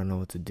know. I don't know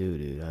what to do,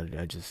 dude.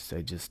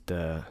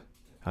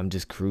 I'm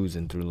just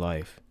cruising through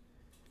life.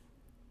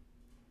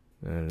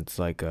 And it's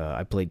like,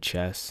 I played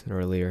chess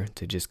earlier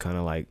to just kind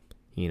of like,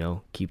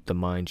 keep the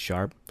mind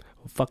sharp.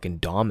 Fucking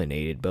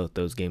dominated both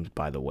those games,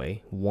 by the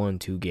way. Won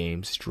 2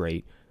 games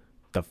straight.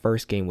 The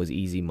first game was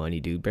easy money,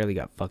 dude. Barely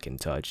got fucking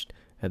touched.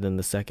 And then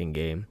the second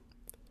game,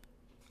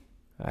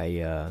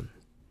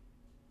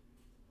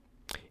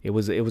 it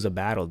was a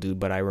battle, dude,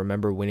 but I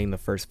remember winning the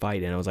first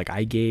fight, and I was like,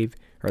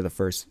 the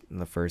first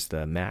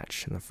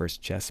match, in the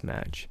first chess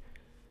match,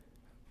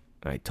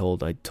 I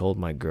told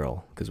my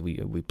girl, because we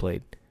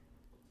played,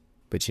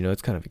 but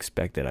it's kind of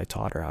expected. I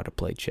taught her how to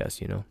play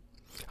chess,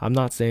 I'm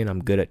not saying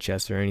I'm good at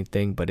chess or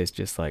anything, but it's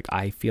just like,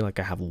 I feel like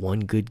I have one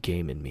good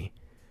game in me.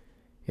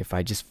 If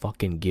I just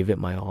fucking give it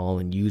my all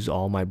and use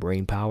all my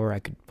brain power, I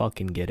could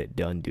fucking get it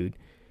done, dude.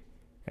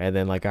 And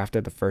then like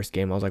after the first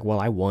game, I was like, well,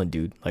 I won,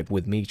 dude. Like,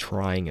 with me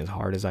trying as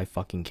hard as I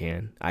fucking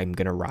can, I'm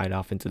gonna ride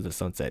off into the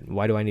sunset.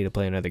 Why do I need to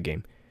play another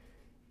game?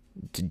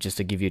 Just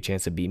to give you a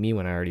chance to beat me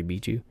when I already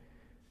beat you?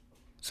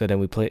 So then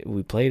we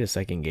played a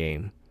second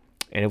game,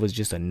 and it was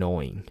just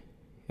annoying.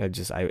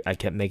 I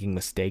kept making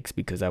mistakes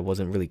because I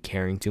wasn't really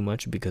caring too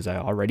much because I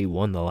already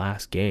won the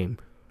last game.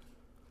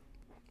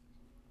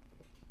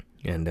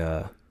 And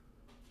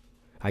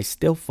I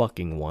still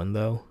fucking won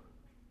though.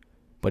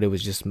 But it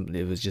was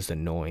just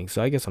annoying.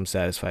 So I guess I'm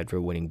satisfied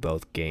for winning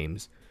both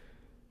games.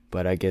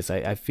 But I guess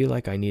I feel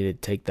like I need to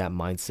take that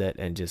mindset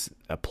and just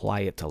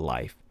apply it to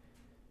life.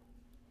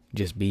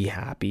 Just be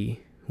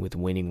happy with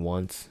winning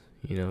once,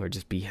 or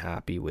just be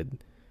happy with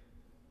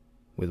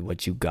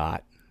what you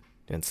got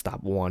and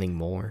stop wanting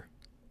more.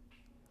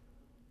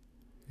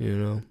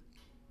 And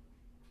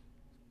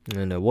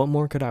what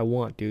more could I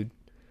want, dude?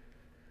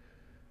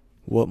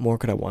 What more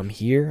could I want? I'm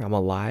here. I'm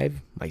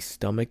alive. My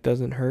stomach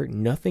doesn't hurt.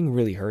 Nothing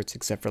really hurts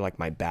except for like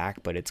my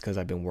back, but it's because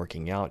I've been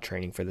working out,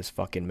 training for this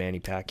fucking Manny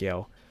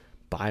Pacquiao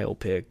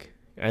biopic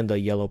and the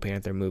Yellow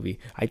Panther movie.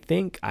 I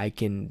think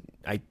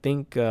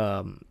they're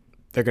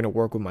going to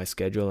work with my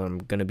schedule and I'm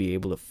going to be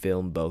able to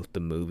film both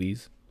the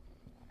movies.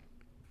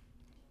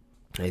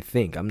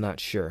 I'm not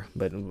sure,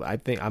 but I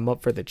think I'm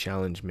up for the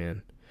challenge,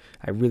 man.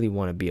 I really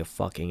want to be a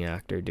fucking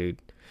actor, dude.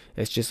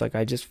 It's just like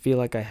I just feel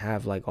like I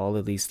have like all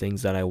of these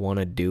things that I want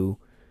to do,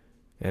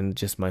 and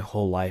just my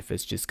whole life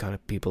it's just kind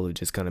of people who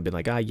just kind of been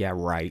like, yeah,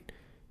 right.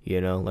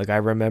 Like I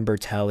remember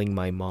telling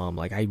my mom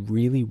like I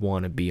really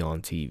want to be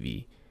on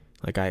TV.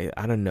 Like I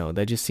don't know,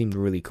 that just seemed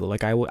really cool.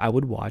 Like I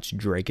would watch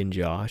Drake and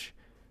Josh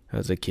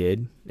as a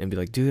kid and be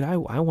like, dude, I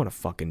want to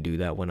fucking do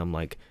that when I'm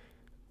like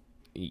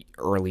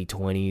early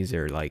 20s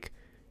or like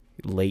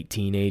late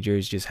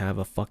teenagers, just have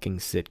a fucking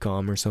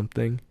sitcom or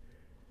something.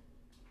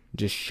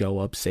 Just show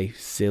up, say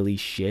silly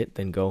shit,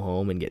 then go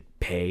home and get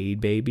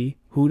paid, baby.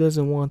 Who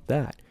doesn't want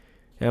that?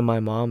 And my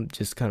mom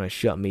just kind of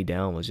shut me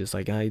down, was just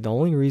like, the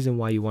only reason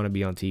why you want to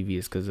be on TV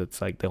is because it's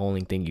like the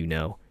only thing you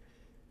know.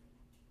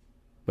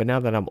 But now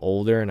that I'm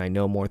older and I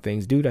know more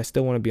things, dude, I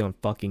still want to be on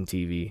fucking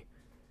TV.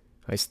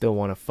 I still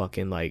want to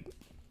fucking like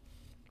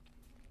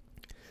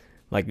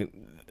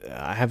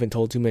I haven't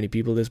told too many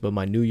people this, but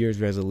my New Year's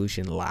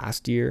resolution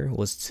last year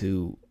was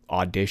to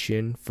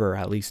audition for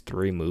at least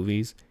 3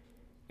 movies.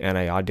 And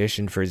I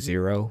auditioned for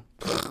 0.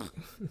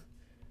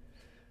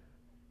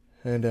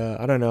 And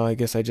I don't know, I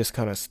guess I just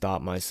kind of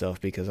stopped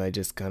myself because I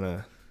just kind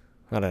of,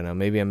 I don't know,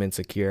 maybe I'm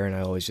insecure and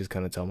I always just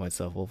kind of tell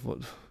myself, well,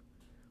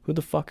 who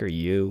the fuck are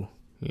you?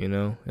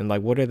 And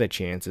like, what are the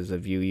chances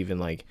of you even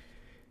like,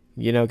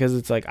 because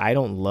it's like, I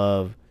don't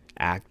love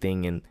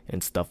acting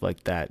and stuff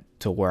like that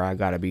to where I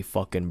gotta be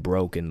fucking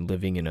broke and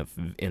living in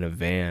a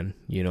van,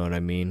 you know what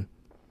I mean?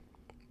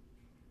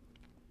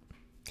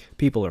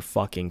 People are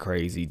fucking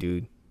crazy,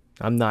 dude.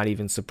 I'm not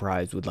even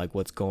surprised with like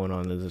what's going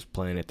on in this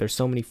planet. There's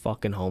so many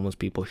fucking homeless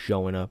people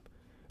showing up.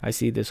 I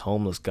see this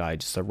homeless guy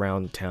just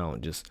around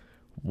town, just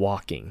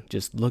walking,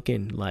 just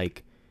looking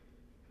like,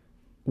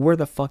 where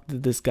the fuck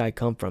did this guy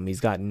come from? He's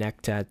got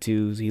neck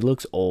tattoos. He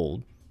looks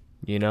old,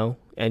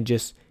 and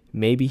just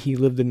maybe he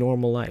lived a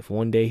normal life.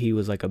 One day he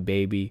was like a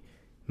baby.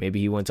 Maybe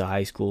he went to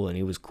high school and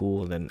he was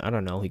cool. And then, I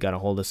don't know, he got a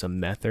hold of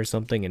some meth or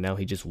something. And now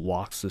he just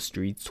walks the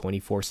streets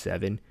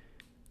 24/7.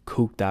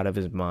 Cooked out of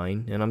his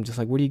mind. And I'm just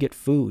like, where do you get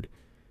food?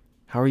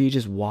 How are you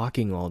just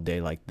walking all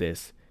day like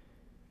this?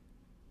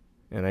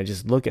 And I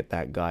just look at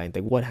that guy and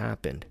think, what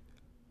happened?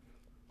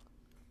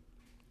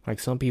 Like,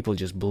 some people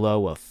just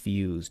blow a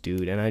fuse,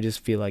 dude. And I just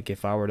feel like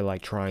if I were to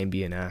like try and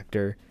be an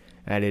actor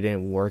and it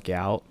didn't work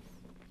out,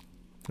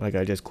 like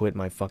I just quit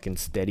my fucking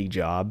steady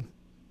job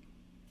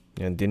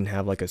and didn't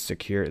have like a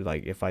secure,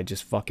 like if I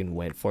just fucking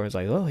went for it, it's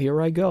like, oh,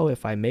 here I go.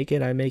 If I make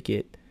it, I make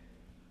it.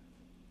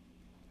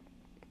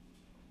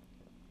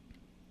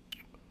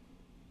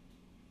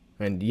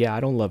 And yeah, I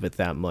don't love it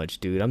that much,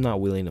 dude. I'm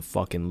not willing to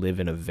fucking live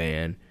in a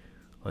van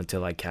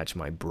until I catch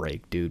my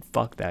break, dude.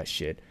 Fuck that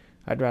shit.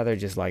 I'd rather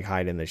just like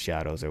hide in the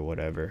shadows or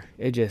whatever.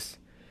 It just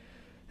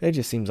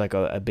seems like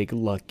a big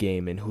luck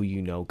game and who you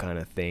know kind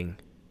of thing.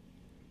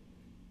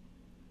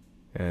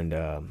 And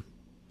I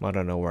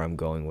don't know where I'm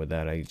going with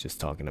that. I was just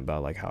talking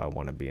about like how I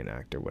want to be an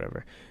actor,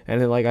 whatever.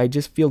 And then like I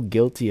just feel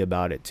guilty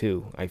about it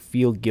too. I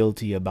feel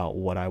guilty about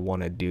what I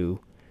want to do.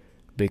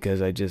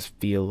 Because I just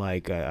feel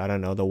like, I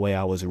don't know, the way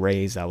I was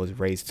raised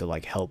to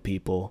like help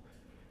people.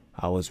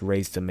 I was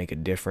raised to make a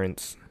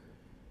difference.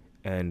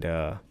 And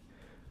I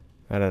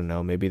don't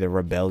know, maybe the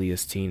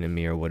rebellious teen in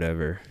me or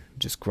whatever,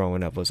 just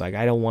growing up was like,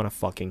 I don't want to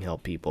fucking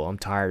help people. I'm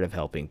tired of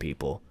helping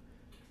people.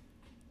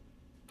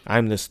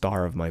 I'm the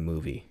star of my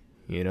movie,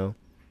 And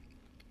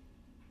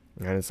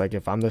it's like,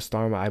 if I'm the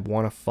star, I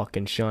want to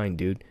fucking shine,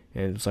 dude.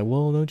 And it's like,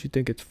 well, don't you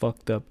think it's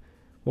fucked up?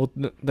 Well,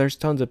 there's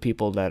tons of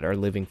people that are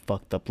living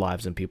fucked up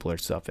lives and people are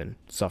suffering.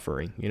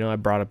 I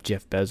brought up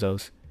Jeff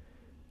Bezos.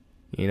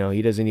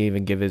 He doesn't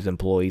even give his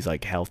employees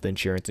like health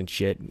insurance and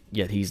shit,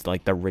 yet he's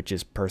like the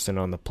richest person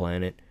on the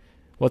planet.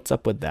 What's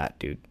up with that,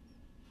 dude?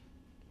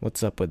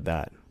 What's up with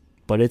that?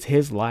 But it's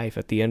his life.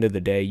 At the end of the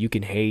day, you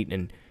can hate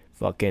and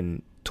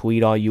fucking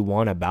tweet all you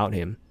want about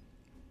him.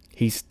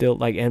 He's still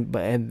like,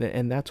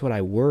 and that's what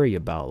I worry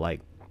about, like,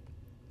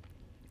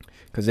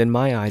 because in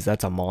my eyes,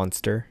 that's a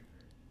monster.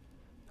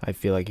 I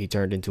feel like he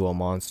turned into a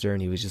monster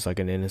and he was just like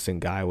an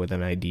innocent guy with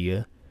an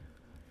idea.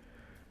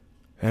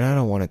 And I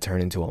don't want to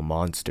turn into a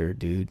monster,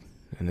 dude.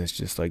 And it's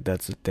just like,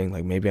 that's the thing.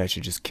 Like, maybe I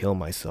should just kill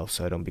myself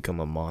so I don't become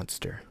a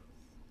monster.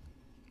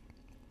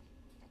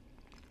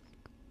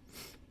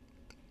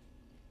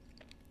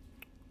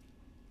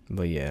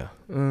 But yeah,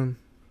 I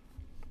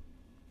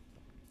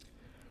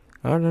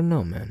don't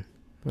know, man.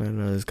 I don't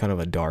know, this is kind of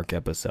a dark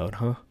episode,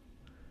 huh?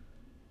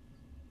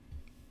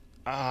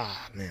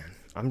 Man.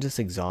 I'm just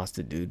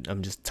exhausted, dude.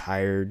 I'm just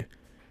tired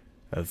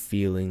of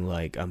feeling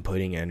like I'm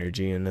putting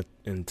energy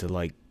into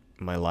like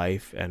my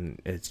life and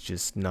it's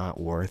just not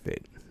worth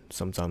it.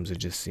 Sometimes it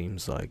just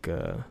seems like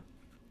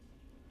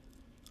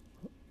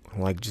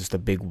just a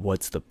big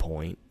what's the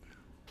point?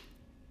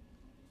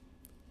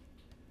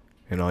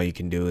 And all you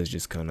can do is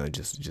just kind of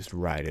just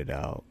ride it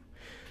out.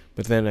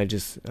 But then I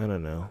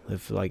don't know.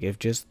 If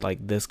just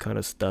like this kind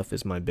of stuff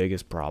is my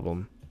biggest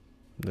problem,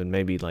 then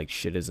maybe like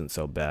shit isn't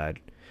so bad.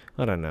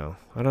 I don't know.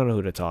 I don't know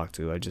who to talk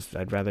to.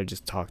 I'd rather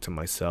just talk to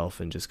myself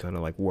and just kind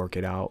of like work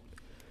it out.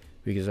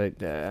 Because I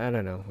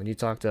don't know. When you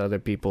talk to other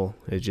people,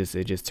 it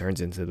just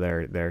turns into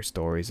their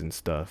stories and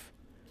stuff.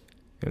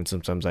 And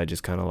sometimes I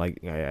just kind of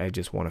like I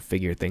just want to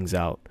figure things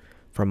out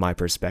from my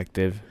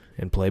perspective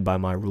and play by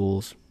my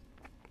rules.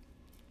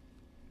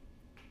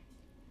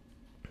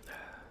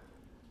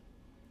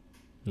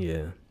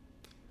 Yeah.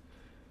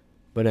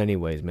 But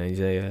anyways,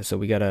 man, so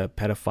we got a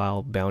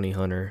pedophile bounty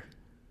hunter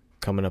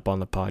coming up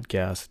on the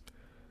podcast.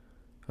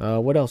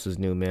 What else is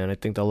new, man? I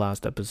think the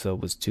last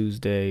episode was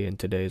Tuesday, and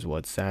today's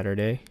what,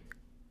 Saturday?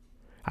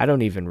 I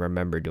don't even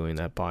remember doing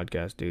that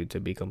podcast, dude, to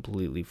be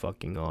completely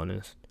fucking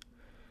honest.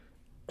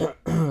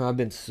 I've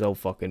been so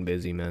fucking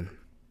busy, man.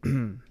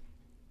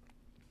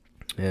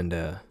 And,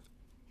 I've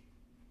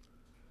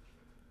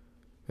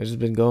just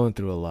been going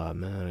through a lot,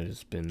 man. I've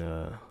just been,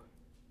 I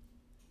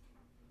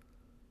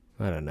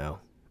don't know.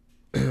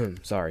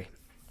 Sorry.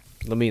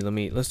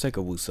 Let's take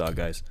a woosah,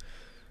 guys.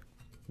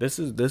 This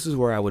is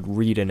where I would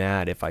read an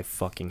ad if I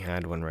fucking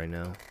had one right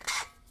now.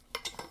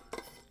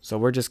 So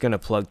we're just gonna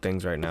plug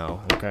things right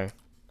now, okay?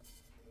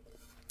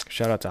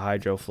 Shout out to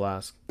Hydro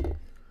Flask.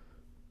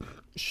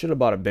 Should have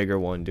bought a bigger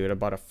one, dude. I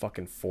bought a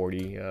fucking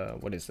 40,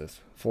 what is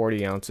this?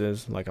 40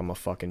 ounces, like I'm a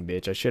fucking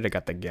bitch. I should have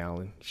got the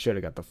gallon. Should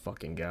have got the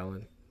fucking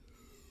gallon.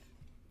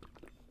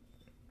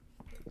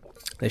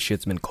 This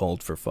shit's been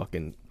cold for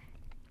fucking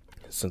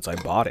since I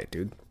bought it,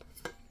 dude.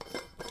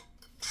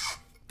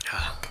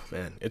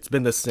 Man, it's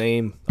been the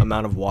same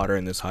amount of water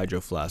in this Hydro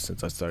Flask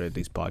since I started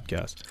these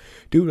podcasts.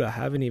 Dude, I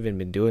haven't even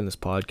been doing this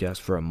podcast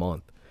for a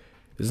month.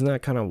 Isn't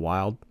that kind of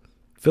wild?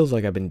 Feels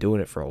like I've been doing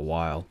it for a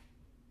while.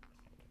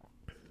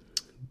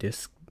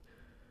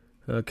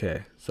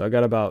 Okay, so I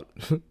got about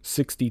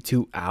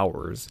 62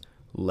 hours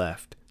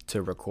left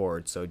to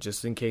record. So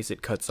just in case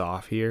it cuts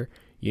off here,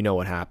 you know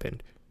what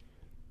happened.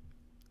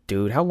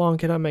 Dude, how long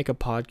can I make a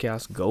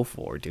podcast go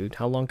for, dude?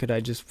 How long could I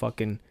just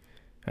fucking...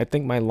 I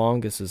think my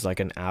longest is like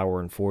an hour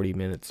and 40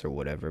 minutes or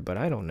whatever, but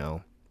I don't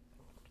know.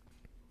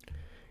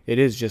 It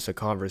is just a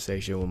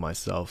conversation with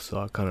myself, so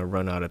I'll kind of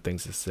run out of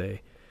things to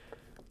say.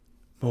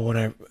 But when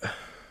I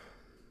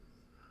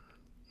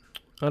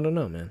don't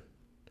know, man.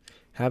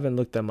 Haven't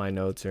looked at my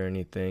notes or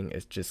anything.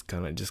 It's just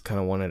kind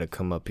of wanted to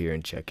come up here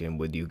and check in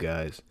with you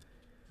guys.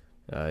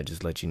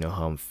 Just let you know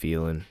how I'm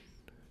feeling.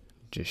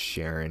 Just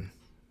sharing.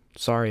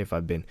 Sorry if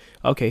I've been...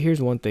 Okay,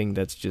 here's one thing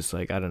that's just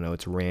like, I don't know,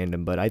 it's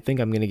random, but I think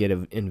I'm going to get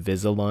an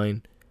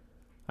Invisalign.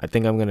 I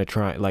think I'm going to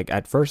try... Like,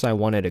 at first I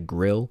wanted a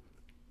grill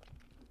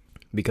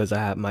because I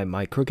have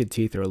my crooked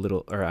teeth are a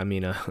little...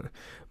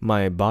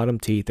 my bottom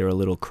teeth are a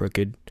little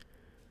crooked.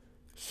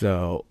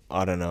 So,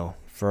 I don't know.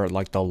 For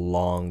like the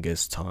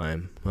longest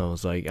time, I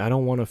was like, I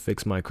don't want to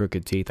fix my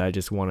crooked teeth. I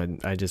just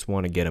want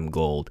to get them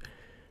gold.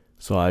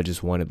 So I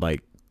just wanted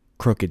like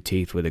crooked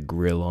teeth with a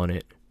grill on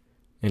it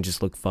and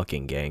just look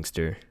fucking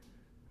gangster.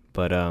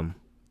 But I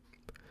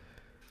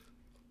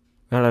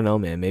don't know,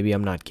 man. Maybe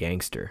I'm not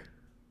gangster.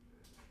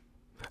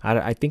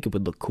 I think it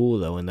would look cool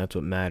though, and that's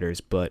what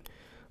matters. But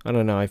I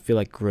don't know. I feel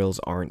like grills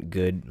aren't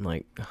good,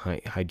 like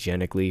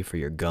hygienically for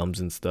your gums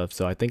and stuff.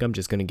 So I think I'm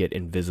just gonna get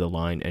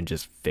Invisalign and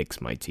just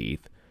fix my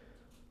teeth.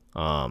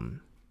 Yeah,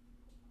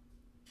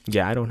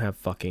 I don't have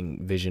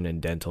fucking vision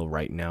and dental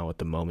right now at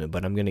the moment,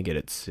 but I'm gonna get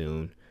it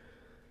soon.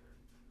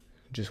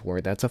 Just worry.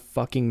 That's a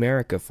fucking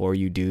America for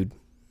you, dude.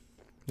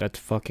 That's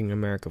fucking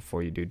America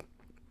for you, dude.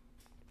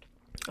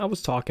 I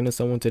was talking to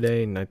someone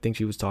today, and I think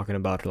she was talking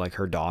about like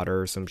her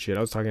daughter or some shit.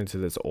 I was talking to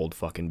this old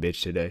fucking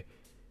bitch today,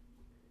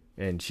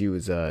 and she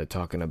was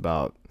talking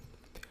about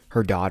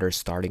her daughter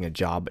starting a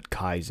job at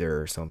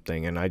Kaiser or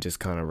something, and I just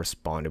kind of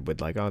responded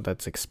with like, oh,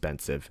 that's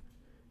expensive.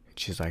 And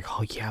she's like,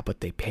 oh yeah,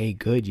 but they pay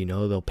good, you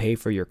know, they'll pay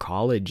for your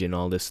college and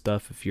all this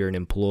stuff if you're an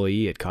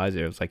employee at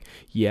Kaiser. I was like,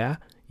 yeah,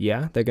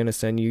 they're gonna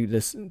send you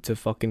this to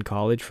fucking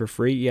college for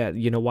free. Yeah,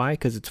 you know why?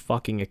 Because it's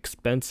fucking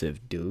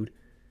expensive, dude.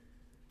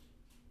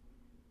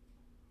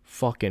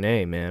 Fucking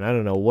A, man. I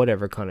don't know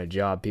whatever kind of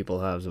job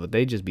people have, but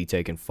they just be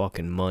taking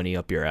fucking money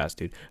up your ass,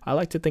 dude. I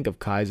like to think of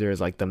Kaiser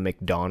as like the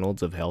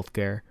McDonald's of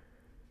healthcare.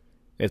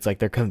 It's like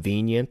they're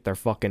convenient, they're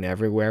fucking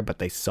everywhere, but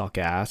they suck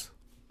ass.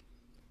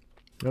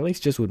 At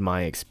least just with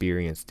my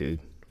experience,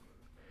 dude.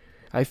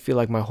 I feel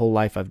like my whole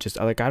life I've just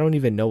like I don't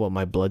even know what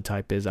my blood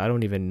type is. I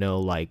don't even know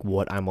like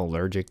what I'm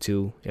allergic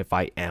to, if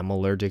I am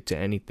allergic to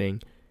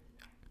anything.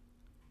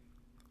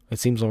 It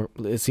seems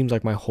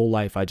like my whole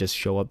life I just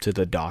show up to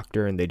the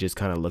doctor and they just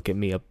kind of look at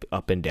me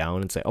up and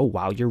down and say, "Oh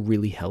wow, you're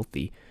really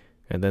healthy."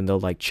 And then they'll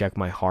like check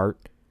my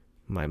heart,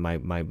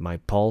 my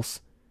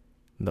pulse.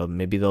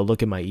 Maybe they'll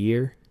look at my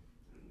ear,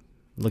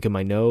 look at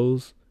my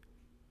nose,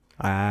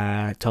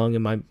 tongue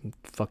in my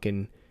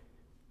fucking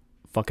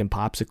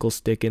popsicle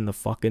stick in the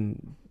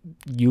fucking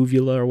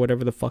uvula or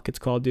whatever the fuck it's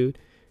called, dude.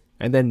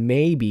 And then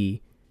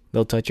maybe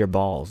they'll touch your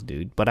balls,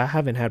 dude. But I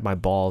haven't had my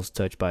balls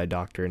touched by a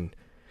doctor, and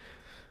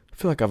I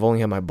feel like I've only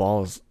had my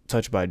balls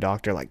touched by a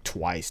doctor like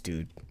twice,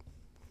 dude.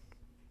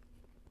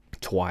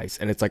 Twice.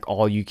 And it's like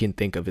all you can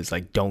think of is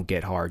like, don't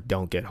get hard,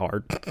 don't get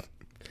hard.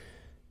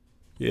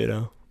 You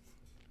know?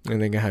 I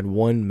think I had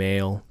one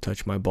male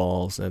touch my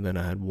balls, and then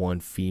I had one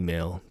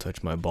female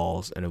touch my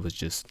balls, and it was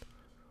just...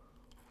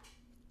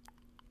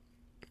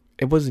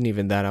 It wasn't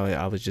even that.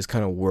 I was just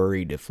kind of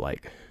worried if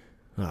like,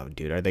 oh,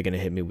 dude, are they going to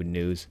hit me with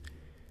news?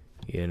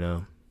 You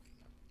know?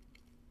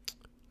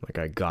 Like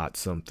I got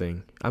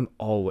something.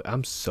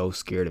 I'm so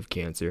scared of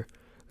cancer.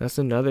 That's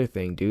another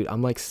thing, dude.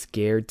 I'm like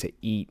scared to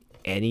eat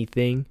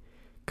anything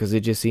because it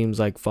just seems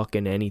like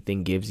fucking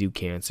anything gives you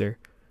cancer.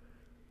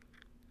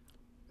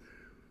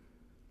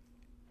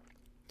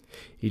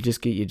 You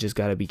just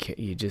gotta be,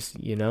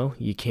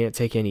 you can't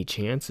take any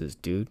chances,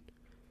 dude.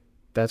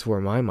 That's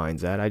where my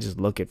mind's at. I just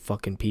look at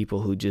fucking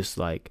people who just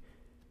like,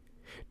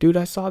 dude,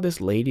 I saw this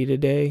lady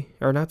today,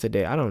 or not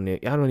today. I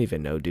don't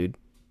even know, dude.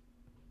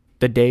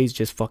 The days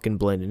just fucking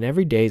blend, and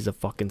every day is the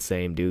fucking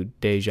same, dude.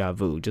 Deja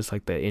vu, just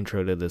like the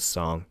intro to this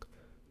song,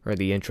 or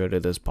the intro to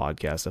this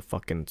podcast, a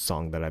fucking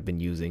song that I've been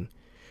using.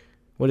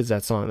 What is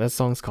that song? That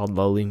song's called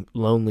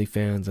Lonely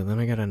Fans, and then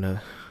I got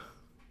another.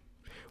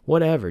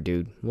 Whatever,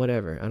 dude.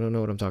 Whatever. I don't know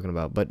what I'm talking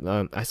about, but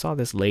I saw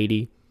this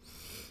lady.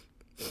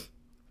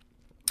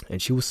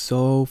 And she was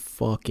so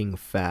fucking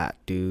fat,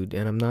 dude.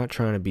 And I'm not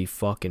trying to be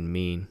fucking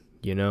mean,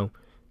 you know?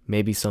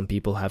 Maybe some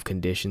people have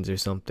conditions or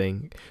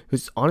something.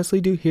 Because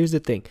honestly, dude, here's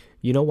the thing.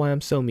 You know why I'm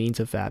so mean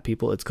to fat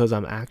people? It's because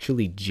I'm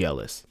actually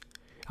jealous.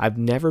 I've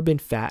never been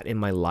fat in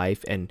my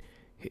life. And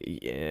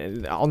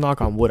I'll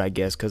knock on wood, I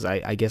guess. Because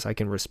I guess I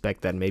can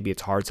respect that maybe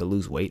it's hard to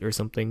lose weight or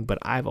something. But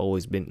I've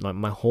always been, like,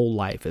 my whole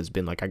life has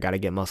been like, I gotta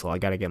get muscle. I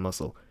gotta get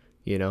muscle.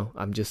 You know?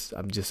 I'm just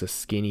a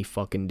skinny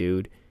fucking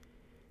dude.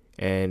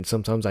 And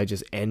sometimes I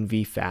just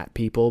envy fat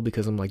people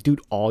because I'm like,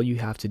 dude, all you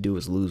have to do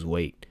is lose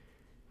weight.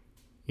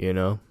 You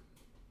know?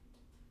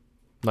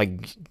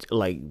 Like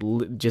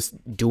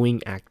just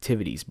doing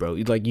activities, bro.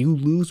 Like, you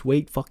lose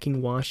weight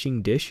fucking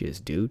washing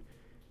dishes, dude.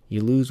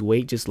 You lose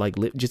weight just like,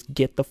 just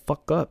get the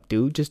fuck up,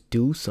 dude. Just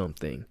do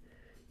something,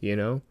 you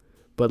know?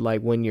 But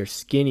like when you're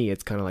skinny,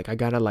 it's kind of like, I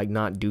gotta like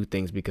not do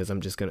things because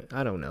I'm just gonna,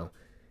 I don't know,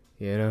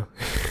 you know?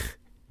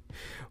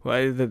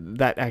 Well,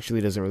 that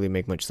actually doesn't really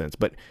make much sense.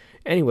 But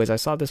anyways, I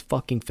saw this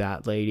fucking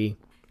fat lady,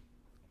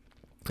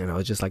 and I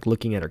was just like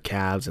looking at her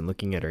calves and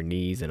looking at her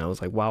knees, and I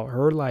was like, wow,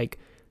 her like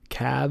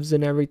calves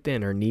and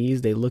everything, her knees,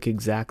 they look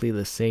exactly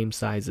the same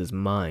size as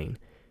mine,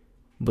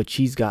 but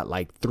she's got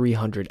like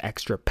 300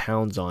 extra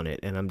pounds on it,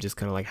 and I'm just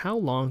kind of like, how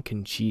long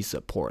can she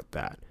support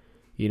that?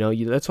 You know,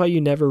 that's why you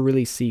never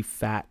really see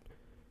fat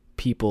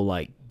people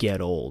like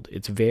get old.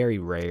 It's very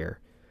rare.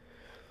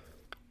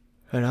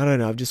 And I don't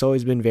know, I've just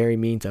always been very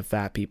mean to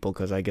fat people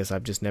because I guess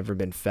I've just never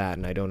been fat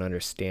and I don't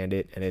understand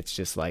it. And it's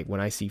just like,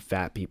 when I see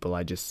fat people,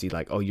 I just see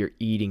like, oh, you're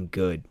eating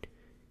good.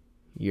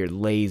 You're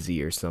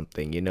lazy or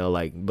something, you know,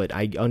 like, but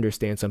I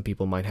understand some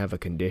people might have a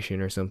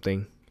condition or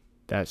something.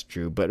 That's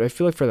true. But I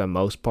feel like for the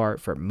most part,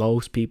 for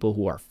most people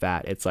who are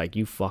fat, it's like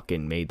you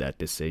fucking made that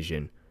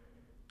decision.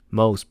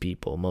 Most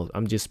people,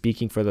 I'm just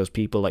speaking for those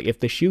people. Like,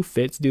 if the shoe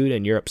fits, dude,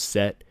 and you're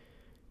upset,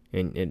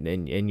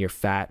 and you're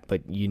fat,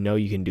 but you know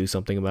you can do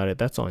something about it,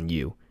 that's on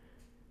you.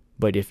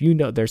 But if you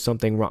know there's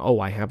something wrong, oh,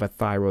 I have a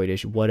thyroid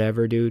issue,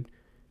 whatever, dude,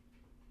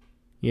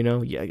 you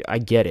know, yeah, I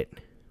get it.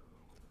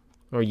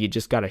 Or you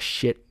just got a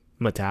shit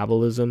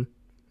metabolism,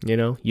 you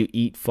know, you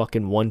eat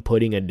fucking one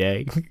pudding a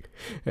day,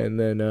 and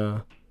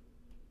then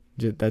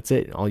that's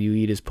it. All you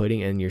eat is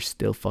pudding, and you're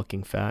still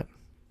fucking fat.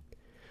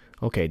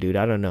 Okay, dude,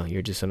 I don't know,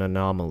 you're just an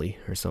anomaly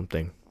or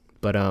something.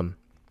 But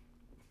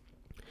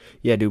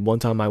yeah, dude, one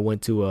time I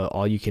went to a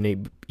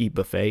all-you-can-eat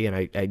buffet,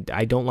 and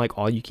I don't like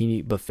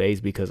all-you-can-eat buffets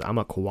because I'm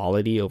a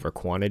quality over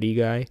quantity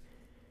guy.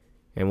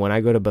 And when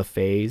I go to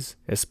buffets,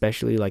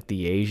 especially like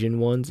the Asian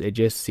ones, it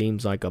just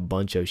seems like a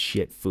bunch of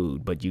shit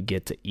food, but you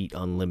get to eat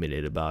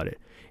unlimited about it.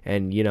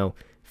 And, you know,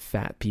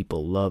 fat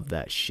people love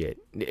that shit.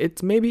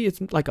 Maybe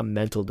it's like a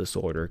mental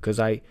disorder, because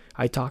I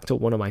talked to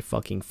one of my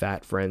fucking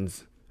fat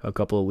friends a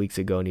couple of weeks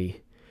ago,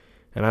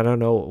 and I don't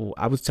know,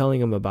 I was telling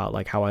him about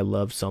like how I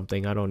love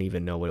something, I don't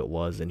even know what it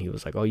was, and he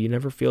was like, oh, you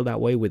never feel that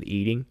way with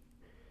eating?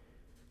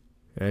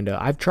 And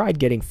I've tried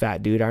getting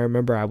fat, dude. I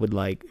remember I would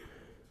like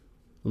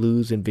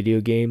lose in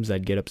video games,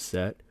 I'd get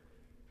upset.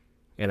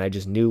 And I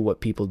just knew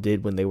what people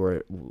did when they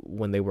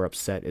were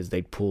upset is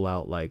they'd pull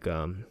out like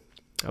a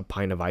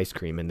pint of ice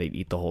cream and they'd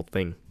eat the whole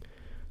thing.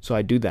 So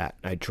I do that.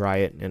 I try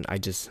it, and it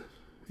just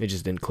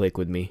didn't click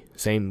with me.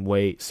 Same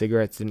way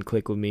cigarettes didn't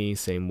click with me.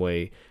 Same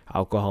way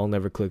alcohol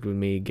never clicked with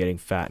me. Getting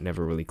fat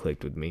never really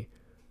clicked with me.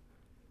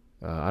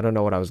 I don't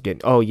know what I was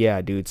getting. Oh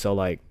yeah, dude. So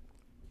like,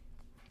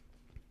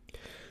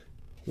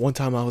 one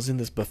time I was in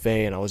this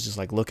buffet and I was just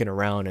like looking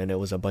around, and it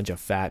was a bunch of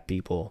fat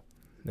people.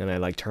 And I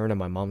like turned to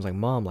my mom's like,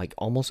 Mom, like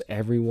almost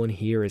everyone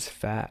here is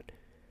fat.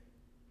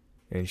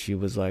 And she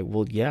was like,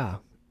 well, yeah,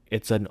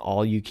 it's an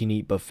all you can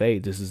eat buffet.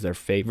 This is their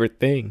favorite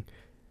thing.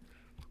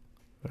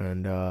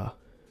 And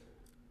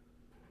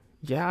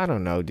yeah, I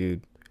don't know,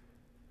 dude.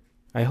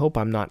 I hope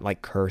I'm not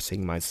like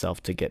cursing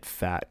myself to get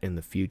fat in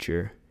the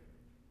future.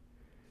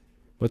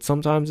 But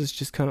sometimes it's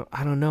just kind of,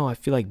 I don't know. I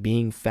feel like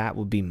being fat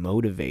would be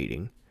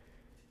motivating.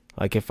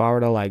 Like if I were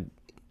to like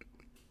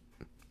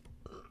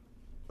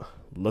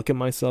look at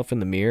myself in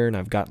the mirror and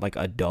I've got like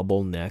a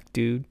double neck,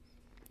 dude,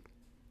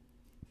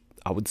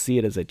 I would see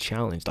it as a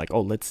challenge. Like,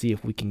 oh, let's see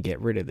if we can get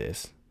rid of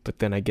this. But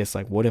then I guess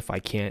like, what if I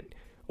can't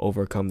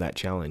overcome that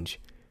challenge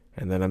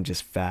and then I'm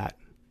just fat?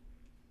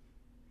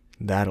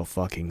 That'll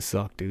fucking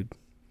suck, dude.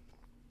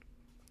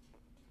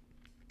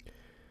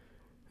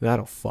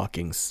 That'll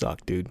fucking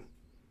suck, dude.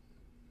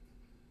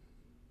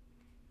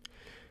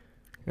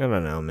 I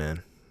don't know,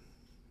 man.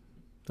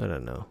 I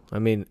don't know. I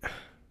mean,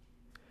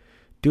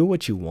 do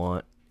what you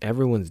want.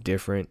 Everyone's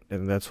different,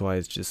 and that's why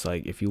it's just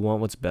like, if you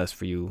want what's best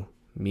for you,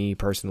 me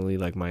personally,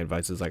 like my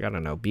advice is like, I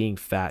don't know, being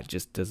fat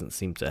just doesn't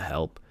seem to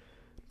help.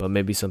 But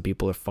maybe some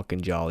people are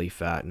fucking jolly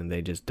fat and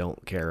they just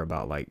don't care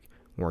about like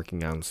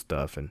working out and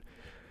stuff. And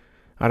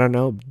I don't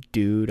know,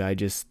 dude. I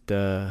just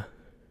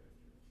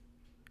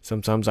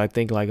sometimes I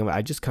think like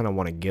I just kind of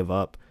want to give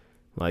up,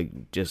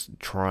 like just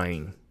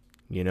trying,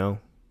 you know,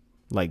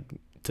 like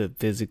to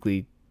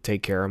physically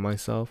take care of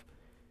myself.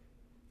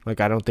 Like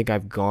I don't think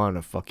I've gone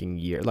a fucking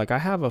year. Like I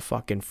have a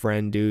fucking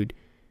friend, dude.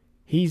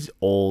 He's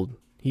old.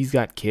 He's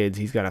got kids.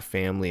 He's got a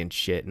family and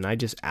shit. And I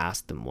just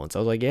asked him once. I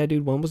was like, yeah,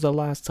 dude, when was the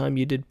last time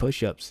you did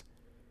push-ups?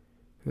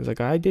 He was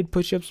like, I did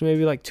push-ups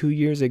maybe like 2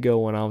 years ago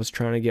when I was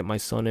trying to get my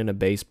son into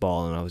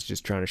baseball and I was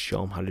just trying to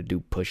show him how to do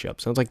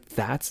push-ups. I was like,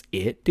 that's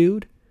it,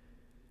 dude?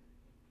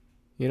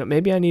 You know,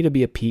 maybe I need to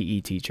be a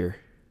PE teacher.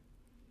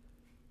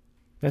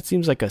 That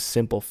seems like a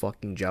simple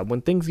fucking job.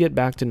 When things get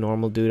back to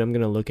normal, dude, I'm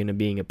going to look into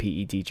being a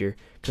PE teacher.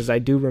 Because I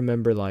do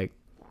remember, like,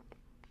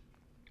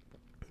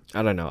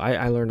 I don't know.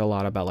 I learned a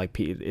lot about, like,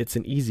 PE. It's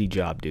an easy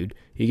job, dude.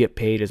 You get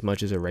paid as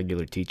much as a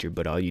regular teacher,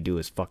 but all you do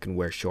is fucking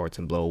wear shorts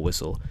and blow a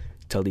whistle.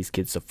 Tell these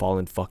kids to fall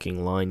in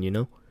fucking line, you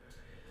know?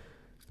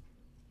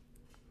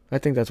 I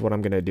think that's what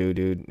I'm going to do,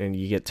 dude. And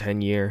you get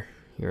tenure.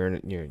 You're,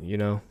 you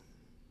know?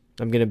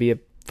 I'm going to be a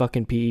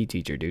fucking PE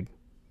teacher, dude.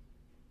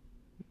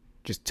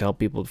 Just tell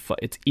people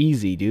it's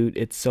easy, dude.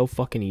 It's so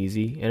fucking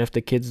easy. And if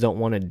the kids don't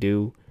want to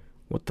do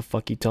what the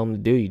fuck you tell them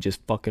to do, you just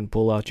fucking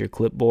pull out your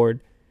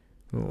clipboard.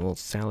 Well,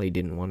 Sally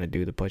didn't want to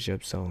do the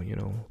push-up, so, you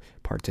know,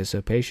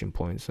 participation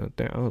points out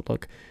there. Oh,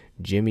 look,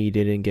 Jimmy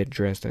didn't get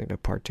dressed at the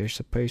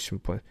participation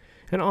point.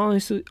 And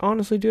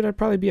honestly, dude, I'd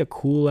probably be a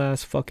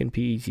cool-ass fucking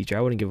PE teacher.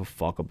 I wouldn't give a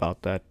fuck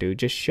about that, dude.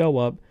 Just show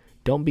up.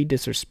 Don't be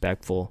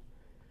disrespectful.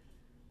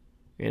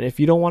 And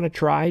if you don't want to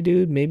try,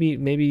 dude,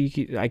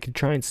 maybe I could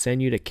try and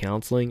send you to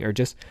counseling, or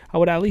just, I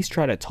would at least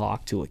try to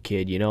talk to a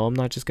kid, you know? I'm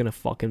not just going to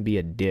fucking be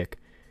a dick.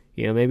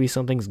 You know, maybe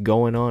something's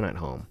going on at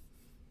home,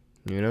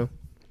 you know?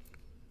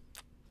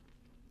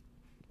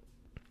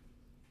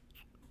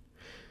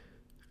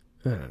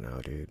 I don't know,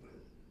 dude.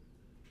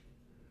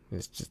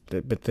 It's just,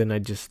 but then I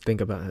just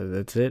think about it.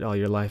 That's it. All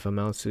your life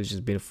amounts to is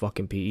just being a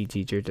fucking PE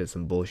teacher to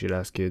some bullshit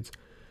ass kids.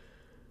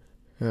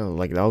 You know,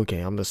 like, okay,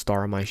 I'm the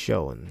star of my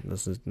show, and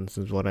this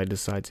is what I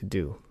decide to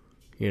do,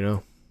 you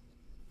know?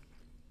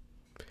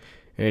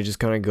 And it just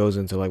kind of goes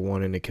into, like,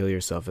 wanting to kill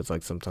yourself. It's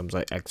like sometimes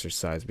I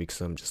exercise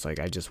because I'm just like,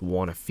 I just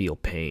want to feel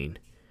pain.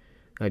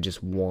 I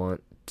just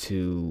want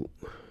to,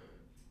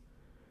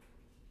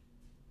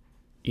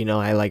 you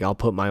know, I'll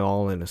put my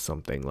all into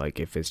something.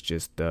 Like, if it's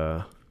just,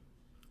 I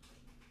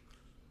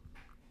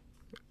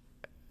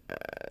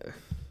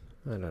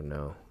don't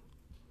know.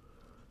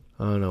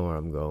 I don't know where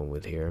I'm going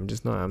with here.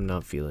 I'm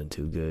not feeling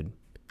too good.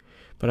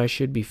 But I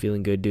should be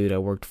feeling good, dude. I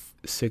worked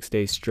 6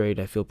 days straight.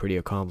 I feel pretty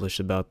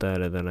accomplished about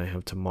that. And then I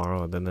have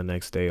tomorrow and then the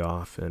next day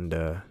off. And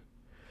I'm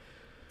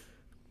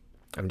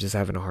just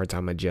having a hard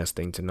time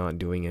adjusting to not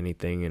doing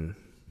anything and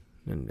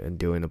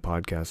doing the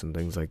podcast and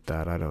things like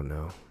that. I don't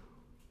know.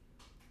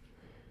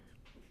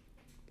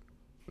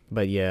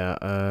 But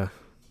yeah,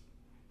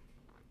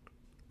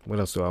 what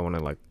else do I want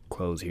to, like,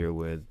 close here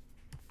with?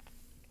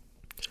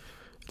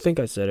 I think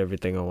I said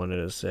everything I wanted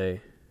to say.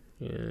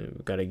 Yeah,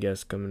 we got a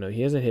guest coming up.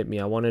 He hasn't hit me.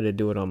 I wanted to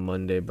do it on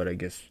Monday, but I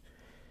guess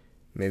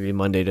maybe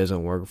Monday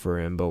doesn't work for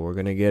him. But we're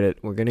gonna get it.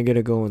 We're gonna get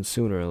it going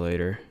sooner or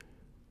later.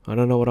 I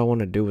don't know what I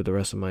want to do with the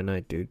rest of my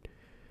night, dude.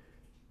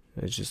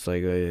 It's just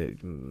like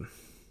it's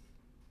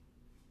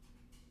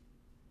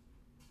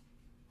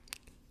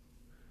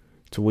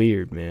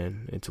weird,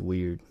 man. It's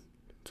weird.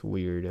 It's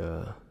weird.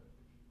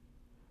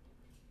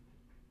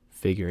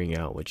 figuring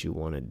out what you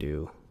want to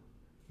do,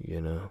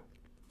 you know.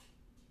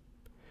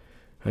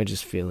 I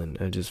just feeling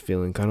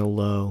kind of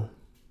low,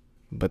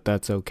 but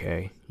that's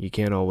okay. You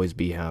can't always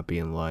be happy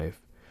in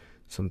life.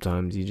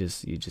 Sometimes you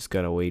just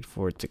gotta wait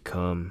for it to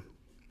come.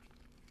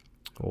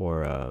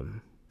 Or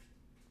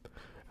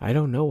I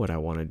don't know what I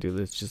want to do.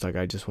 It's just like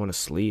I just want to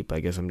sleep. I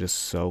guess I'm just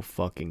so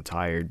fucking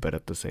tired, but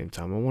at the same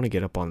time I want to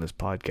get up on this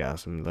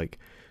podcast and like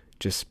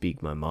just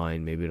speak my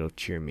mind. Maybe it'll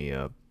cheer me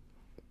up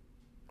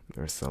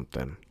or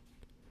something.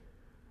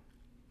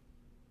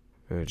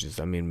 Or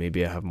just, I mean,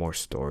 maybe I have more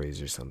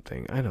stories or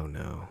something. I don't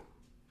know.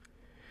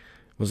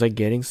 Was I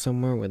getting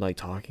somewhere with like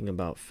talking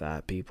about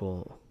fat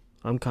people?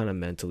 I'm kind of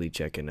mentally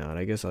checking out.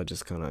 I guess I'll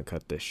just kind of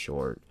cut this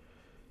short.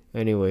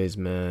 Anyways,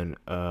 man,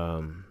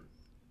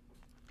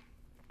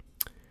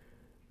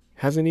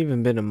 hasn't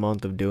even been a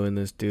month of doing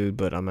this, dude,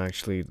 but I'm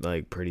actually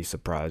like pretty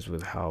surprised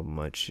with how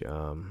much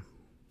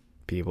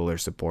people are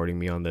supporting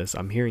me on this.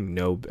 I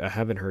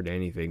haven't heard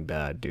anything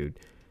bad, dude.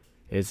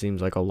 It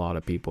seems like a lot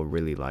of people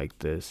really like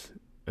this,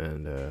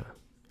 and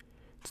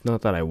it's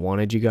not that I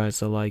wanted you guys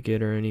to like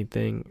it or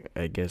anything.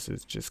 I guess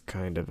it's just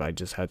kind of, I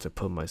just had to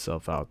put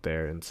myself out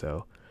there, and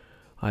so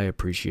I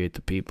appreciate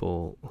the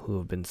people who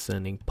have been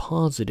sending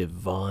positive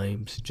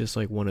vibes. Just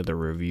like one of the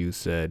reviews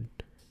said,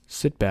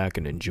 sit back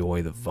and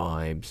enjoy the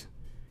vibes.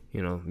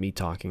 You know, me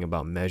talking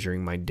about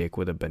measuring my dick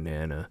with a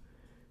banana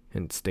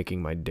and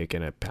sticking my dick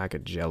in a pack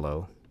of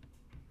Jello,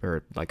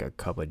 or like a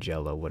cup of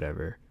Jello,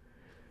 whatever.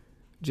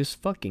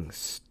 Just fucking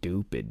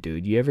stupid,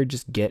 dude. You ever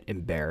just get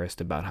embarrassed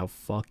about how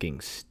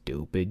fucking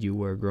stupid you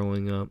were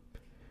growing up?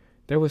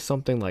 There was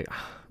something like,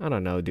 I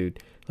don't know,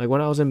 dude. Like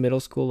when I was in middle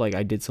school, like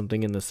I did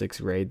something in the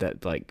 6th grade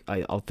that like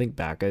I'll think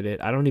back at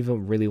it. I don't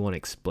even really want to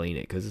explain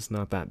it because it's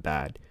not that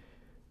bad.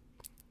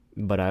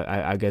 But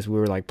I guess we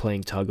were like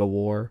playing tug of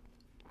war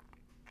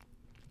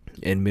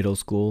in middle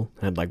school.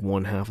 Had like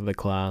one half of the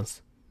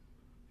class.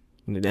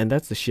 And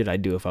that's the shit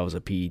I'd do if I was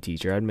a PE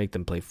teacher. I'd make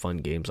them play fun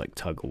games like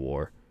tug of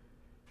war.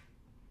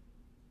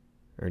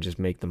 Or just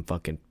make them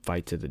fucking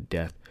fight to the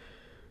death.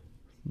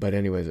 But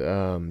anyways,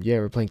 yeah,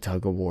 we're playing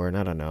tug of war, and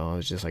I don't know, I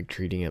was just like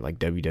treating it like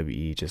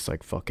WWE, just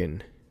like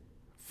fucking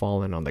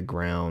falling on the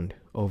ground,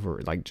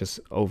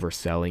 just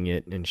overselling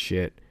it and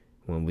shit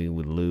when we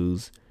would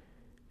lose.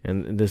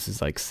 And this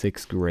is like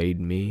 6th grade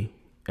me,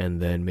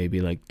 and then maybe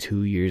like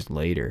 2 years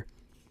later,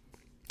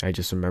 I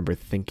just remember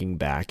thinking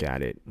back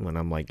at it when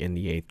I'm like in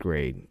the 8th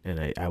grade,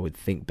 and I would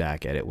think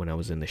back at it when I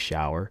was in the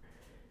shower,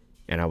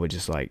 and I would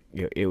just like,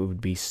 it would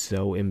be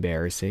so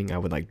embarrassing. I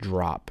would like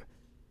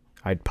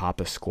I'd pop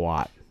a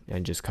squat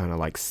and just kind of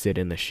like sit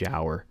in the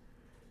shower.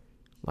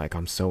 Like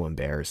I'm so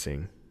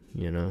embarrassing,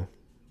 you know?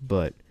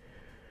 But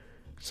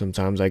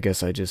sometimes I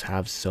guess I just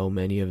have so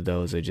many of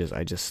those. I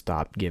just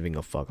stopped giving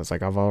a fuck. It's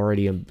like I've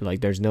already,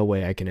 like there's no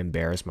way I can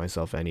embarrass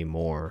myself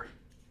anymore.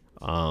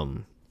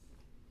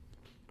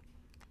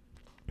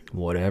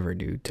 Whatever,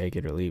 dude, take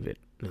it or leave it.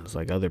 It's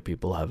like other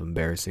people have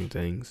embarrassing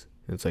things.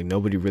 It's like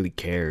nobody really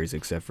cares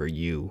except for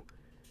you,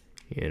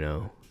 you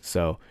know?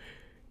 So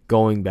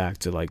going back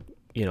to like,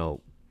 you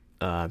know,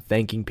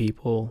 thanking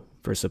people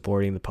for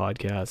supporting the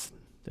podcast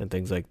and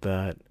things like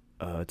that.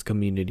 It's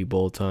community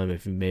bowl time.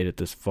 If you made it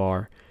this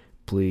far,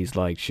 please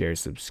like, share,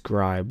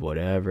 subscribe,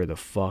 whatever the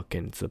fuck,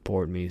 and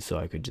support me so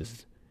I could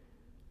just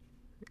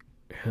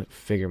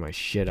figure my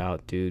shit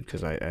out, dude,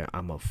 because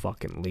I'm a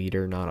fucking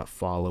leader, not a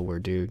follower,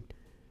 dude.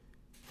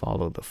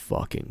 Follow the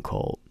fucking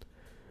cult.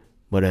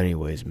 But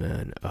anyways,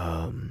 man,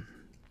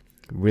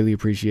 really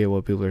appreciate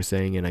what people are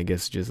saying, and I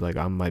guess just like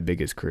I'm my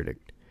biggest critic.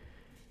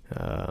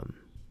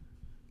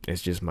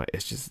 It's just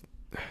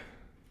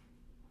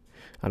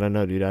I don't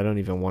know, dude. I don't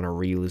even want to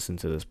re-listen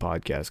to this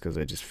podcast because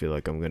I just feel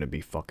like I'm going to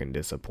be fucking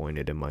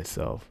disappointed in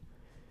myself.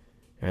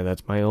 And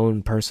that's my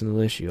own personal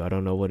issue. I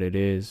don't know what it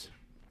is.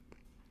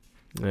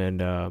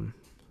 And, I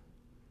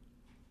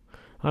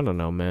don't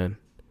know, man.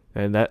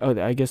 And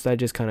I guess that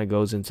just kind of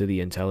goes into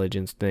the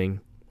intelligence thing.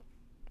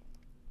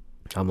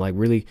 I'm like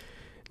really,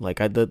 like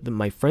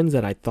my friends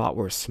that I thought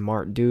were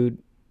smart, dude.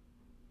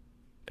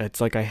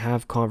 It's like I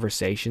have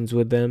conversations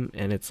with them,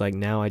 and it's like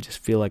now I just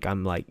feel like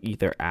I'm like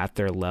either at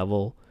their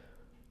level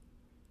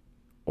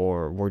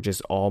or we're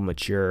just all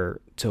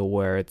mature to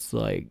where it's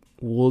like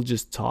we'll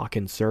just talk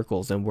in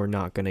circles and we're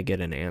not going to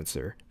get an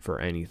answer for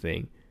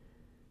anything.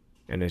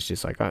 And it's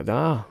just like,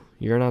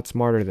 you're not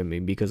smarter than me,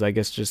 because I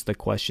guess just the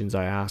questions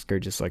I ask are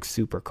just like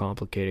super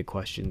complicated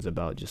questions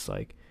about just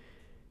like,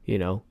 you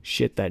know,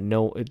 shit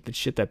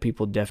that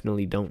people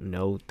definitely don't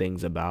know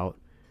things about.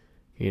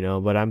 You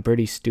know, but I'm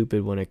pretty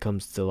stupid when it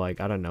comes to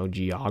like, I don't know,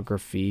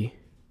 geography.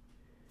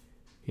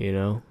 You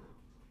know,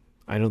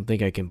 I don't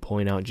think I can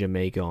point out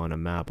Jamaica on a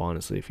map,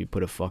 honestly, if you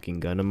put a fucking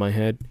gun in my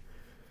head.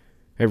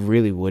 I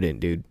really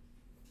wouldn't, dude.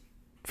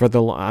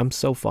 I'm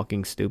so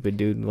fucking stupid,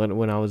 dude.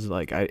 When I was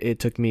like, I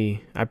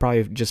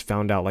probably just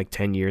found out like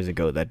 10 years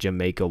ago that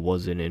Jamaica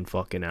wasn't in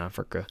fucking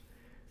Africa.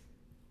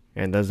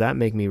 And does that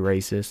make me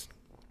racist?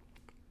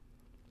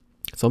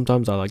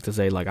 Sometimes I like to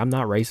say like, I'm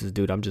not racist,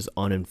 dude. I'm just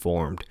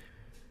uninformed.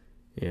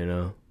 You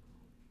know,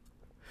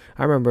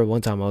 I remember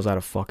one time I was at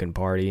a fucking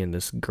party and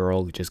this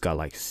girl just got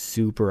like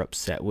super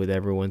upset with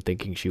everyone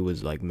thinking she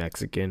was like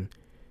Mexican.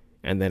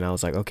 And then I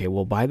was like, okay,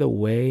 well, by the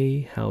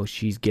way, how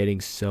she's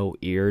getting so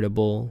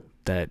irritable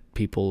that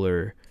people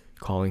are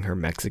calling her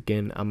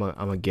Mexican, I'm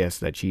a guess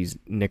that she's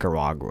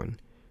Nicaraguan,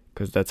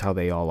 because that's how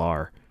they all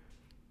are,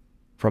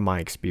 from my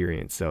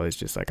experience. So it's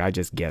just like, I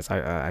just guess,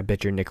 I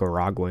bet you're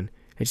Nicaraguan.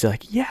 And she's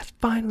like, yes,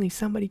 finally,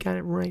 somebody got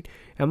it right.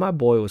 And my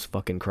boy was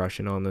fucking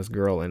crushing on this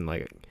girl, and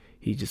like,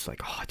 he just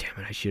like, oh,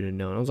 damn it, I should have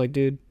known. I was like,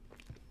 dude,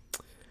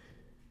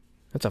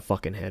 that's a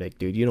fucking headache,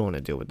 dude. You don't want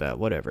to deal with that,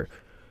 whatever.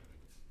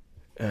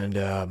 And,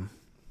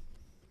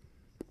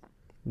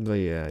 but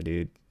yeah,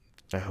 dude,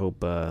 I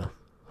hope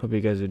you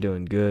guys are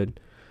doing good.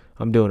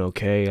 I'm doing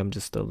okay. I'm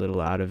just a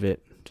little out of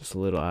it, just a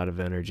little out of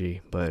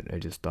energy, but I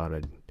just thought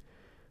I'd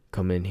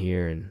come in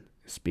here and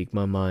speak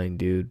my mind,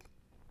 dude.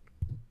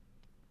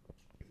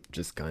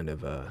 Just kind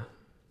of, I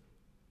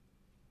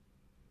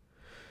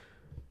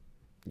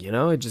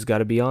just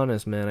gotta be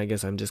honest, man. I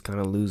guess I'm just kind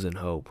of losing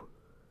hope.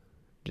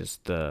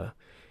 Just,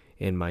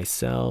 in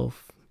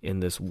myself, in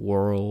this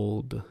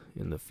world,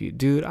 in the future.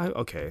 Dude,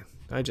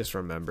 I just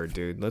remembered,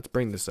 dude. Let's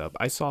bring this up.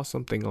 I saw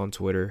something on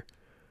Twitter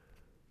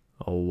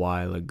a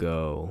while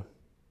ago.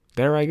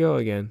 There I go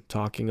again,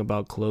 talking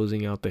about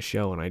closing out the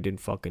show, and I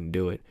didn't fucking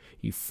do it.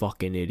 You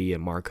fucking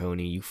idiot,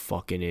 Marconi. You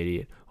fucking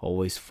idiot.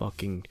 Always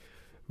fucking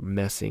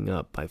messing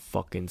up by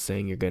fucking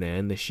saying you're gonna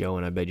end the show,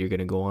 and I bet you're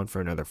gonna go on for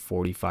another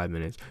 45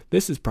 minutes.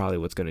 This is probably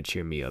what's gonna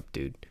cheer me up,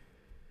 dude.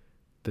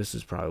 This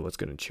is probably what's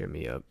gonna cheer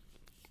me up.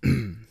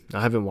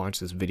 I haven't watched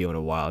this video in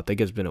a while. I think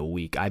it's been a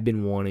week. I've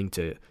been wanting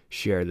to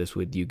share this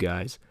with you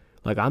guys.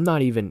 Like, I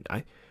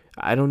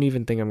don't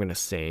even think I'm gonna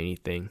say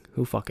anything.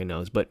 Who fucking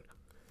knows? But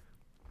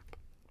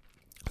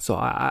so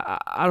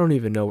I don't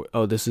even know.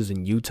 Oh, this is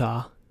in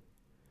Utah.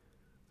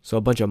 So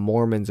a bunch of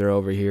Mormons are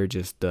over here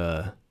just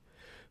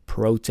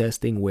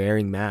protesting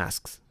wearing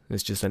masks.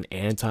 It's just an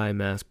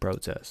anti-mask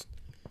protest.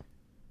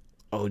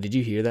 Oh, did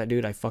you hear that,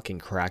 dude? I fucking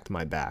cracked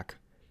my back.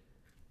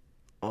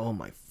 Oh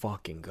my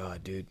fucking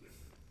god, dude.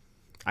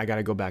 I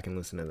gotta go back and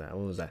listen to that.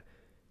 What was that?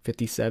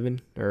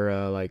 57?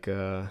 Or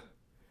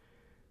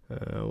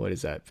what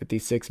is that?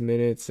 56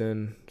 minutes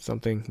and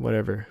something,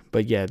 whatever.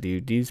 But yeah,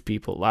 dude, these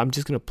people, I'm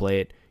just gonna play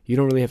it. You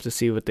don't really have to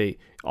see what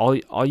all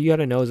you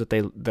gotta know is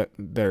that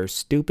they're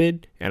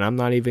stupid, and I'm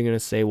not even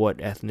gonna say what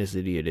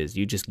ethnicity it is.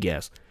 You just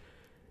guess.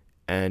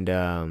 And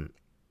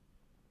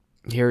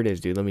here it is,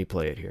 dude. Let me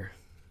play it here.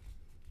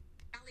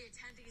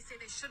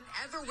 Shouldn't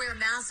ever wear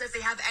masks if they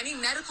have any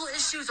medical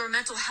issues or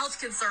mental health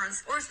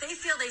concerns, or if they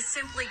feel they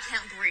simply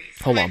can't breathe.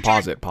 Hold on,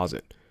 pause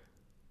it.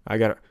 I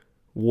gotta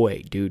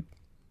wait, dude.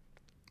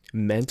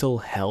 Mental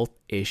health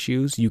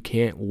issues? You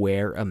can't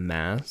wear a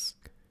mask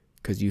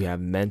because you have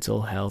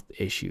mental health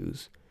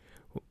issues.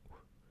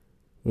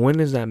 When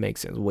does that make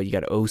sense? What, you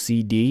got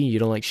OCD? You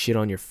don't like shit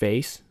on your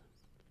face?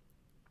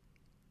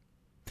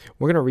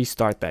 We're gonna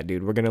restart that,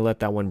 dude. We're gonna let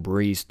that one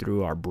breeze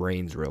through our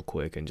brains real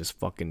quick and just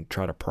fucking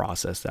try to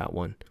process that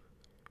one.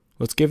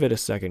 Let's give it a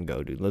second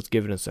go, dude. Let's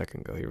give it a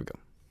second go. Here we go.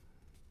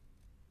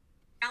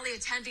 Rally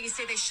attendees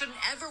say they shouldn't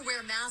ever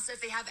wear masks if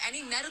they have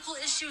any medical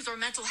issues or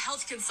mental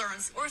health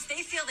concerns, or if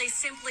they feel they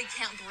simply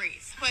can't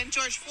breathe. When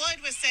George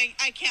Floyd was saying,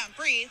 I can't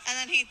breathe, and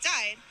then he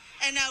died,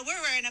 and now we're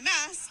wearing a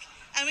mask,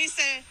 and we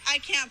say, I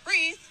can't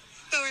breathe,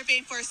 but we're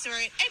being forced to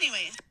wear it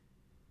anyways.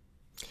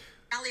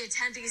 Rally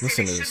attendees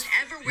say they shouldn't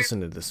ever wear...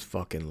 Listen to this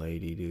fucking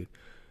lady, dude.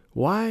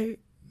 Why...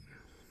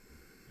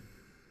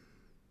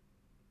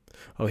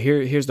 Oh,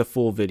 here's the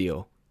full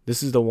video.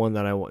 This is the one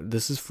that I want.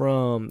 This is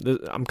from...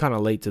 I'm kind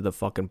of late to the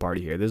fucking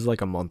party here. This is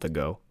like a month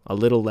ago. A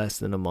little less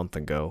than a month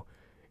ago.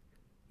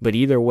 But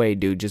either way,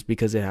 dude, just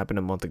because it happened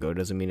a month ago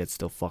doesn't mean it's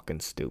still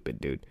fucking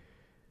stupid, dude.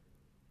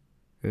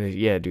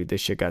 Yeah, dude, this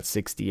shit got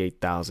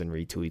 68,000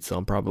 retweets, so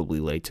I'm probably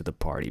late to the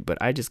party. But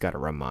I just gotta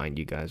remind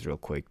you guys real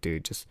quick,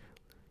 dude. Just...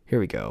 Here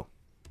we go.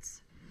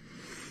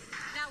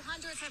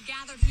 Have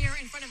gathered here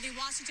in front of the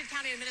Washington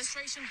County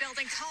Administration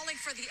building calling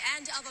for the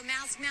end of a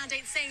mask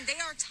mandate, saying they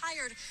are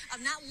tired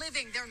of not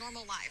living their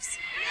normal lives.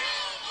 No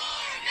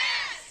more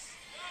masks!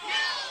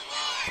 No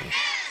more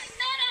masks!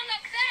 Not on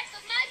the backs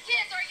of my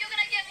kids, or you're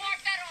gonna get more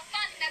federal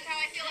funds. That's how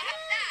I feel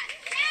about that.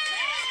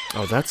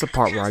 Oh, that's the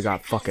part where I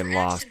got fucking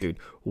lost, dude.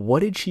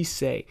 What did she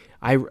say?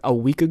 A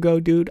week ago,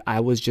 dude,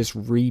 I was just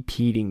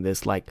repeating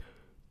this like,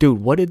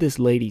 dude, what did this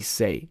lady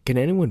say? Can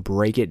anyone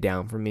break it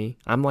down for me?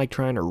 I'm like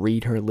trying to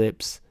read her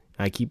lips.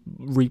 I keep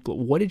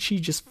what did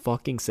she just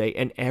fucking say?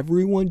 And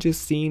everyone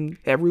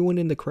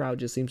in the crowd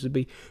just seems to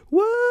be,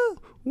 whoa,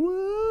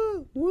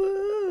 whoa,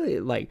 whoa.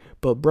 Like,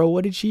 but bro,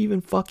 what did she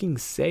even fucking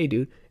say,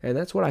 dude? And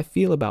that's what I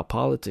feel about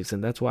politics,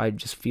 and that's why I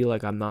just feel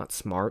like I'm not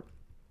smart.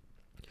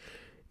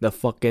 The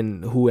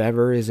fucking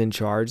whoever is in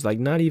charge, like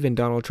not even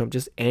Donald Trump,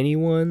 just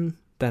anyone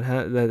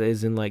that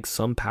is in like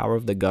some power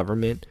of the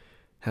government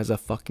has a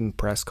fucking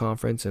press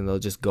conference, and they'll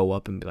just go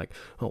up and be like,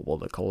 oh, well,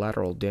 the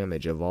collateral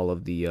damage of all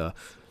of the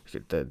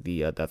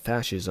the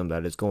fascism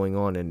that is going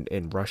on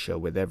in Russia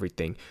with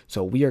everything.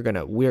 So we're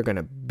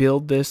gonna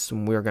build this,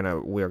 and we're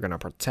gonna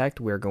protect.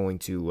 We're going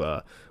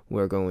to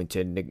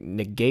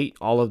negate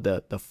all of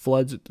the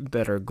floods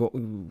that are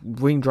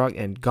being drunk,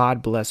 and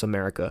God bless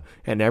America.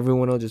 And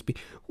everyone will just be,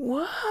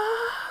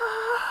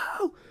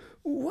 wow,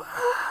 what?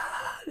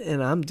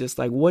 And I'm just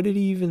like, what did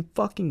he even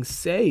fucking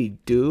say,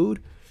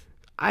 dude?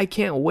 I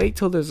can't wait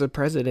till there's a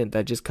president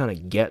that just kind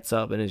of gets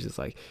up and is just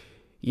like,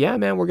 yeah,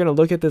 man, we're going to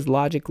look at this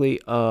logically.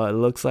 It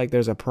looks like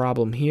there's a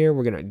problem here.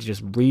 We're going to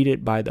just read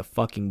it by the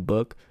fucking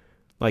book.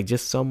 Like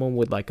just someone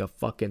with like a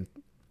fucking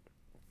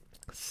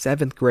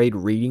 7th grade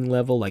reading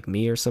level like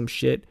me or some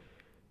shit.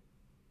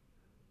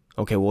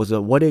 Okay,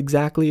 well, what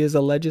exactly is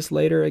a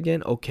legislator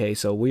again? Okay,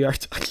 so we are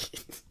talking,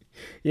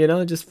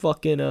 just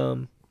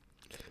fucking,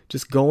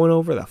 just going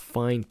over the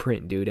fine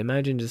print, dude.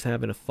 Imagine just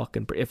having a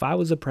fucking, if I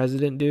was a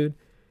president, dude,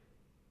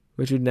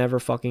 which would never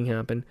fucking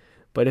happen,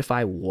 but if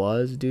I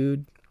was,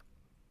 dude,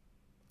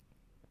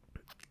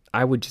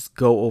 I would just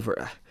go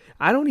over,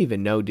 I don't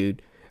even know,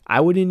 dude. I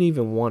wouldn't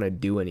even want to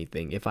do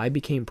anything. If I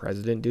became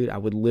president, dude, I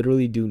would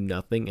literally do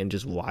nothing and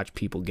just watch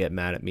people get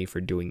mad at me for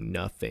doing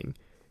nothing.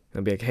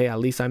 I'd be like, hey, at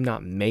least I'm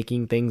not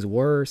making things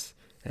worse.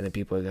 And then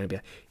people are going to be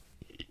like,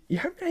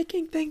 you're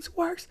making things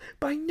worse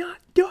by not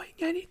doing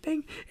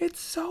anything. It's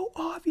so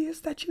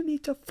obvious that you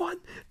need to fund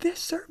this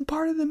certain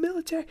part of the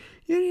military.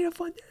 You need to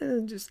fund it.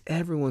 And just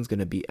everyone's going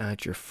to be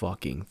at your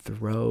fucking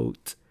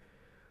throat.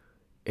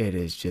 It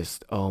is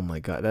just, oh my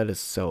God, that is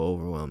so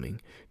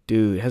overwhelming.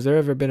 Dude, has there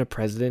ever been a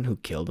president who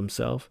killed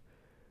himself?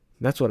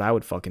 That's what I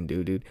would fucking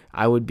do, dude.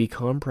 I would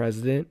become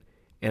president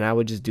and I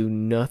would just do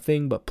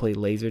nothing but play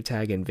laser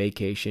tag and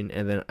vacation,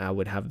 and then I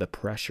would have the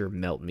pressure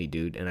melt me,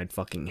 dude, and I'd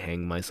fucking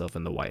hang myself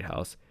in the White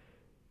House.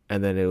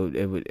 And then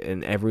it would,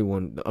 and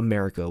everyone,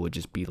 America would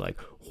just be like,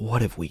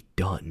 what have we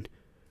done?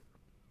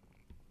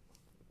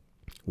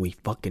 We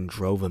fucking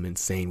drove him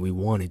insane. We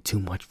wanted too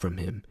much from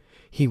him.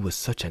 He was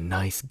such a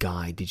nice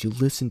guy. Did you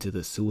listen to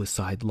the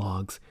suicide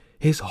logs?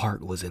 His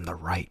heart was in the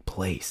right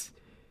place.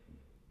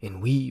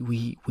 And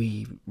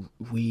we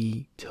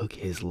took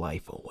his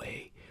life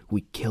away.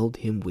 We killed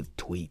him with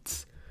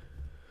tweets.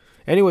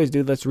 Anyways,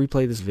 dude, let's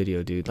replay this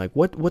video, dude. Like,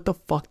 what the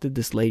fuck did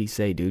this lady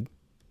say, dude?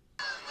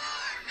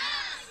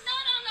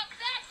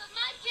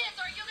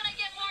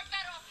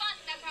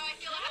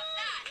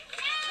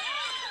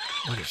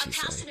 What did she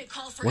say?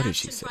 What did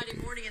she say,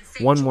 dude?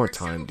 One more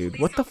time, dude.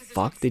 What the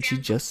fuck did she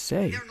just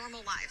say?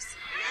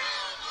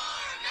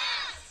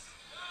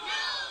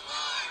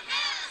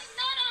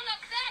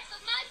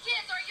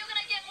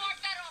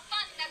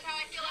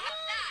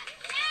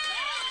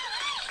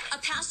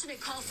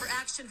 Call for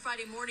action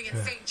Friday morning in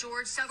St.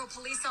 George. Several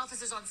police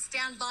officers on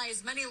standby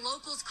as many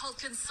locals called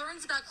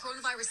concerns about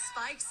coronavirus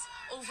spikes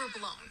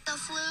overblown. The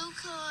flu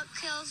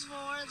kills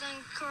more than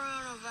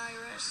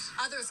coronavirus.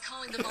 Others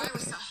calling the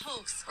virus a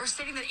hoax or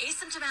stating that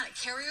asymptomatic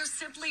carriers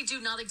simply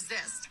do not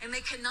exist and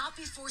they cannot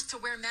be forced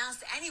to wear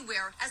masks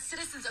anywhere as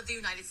citizens of the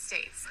United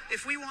States.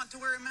 If we want to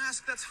wear a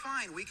mask, that's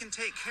fine. We can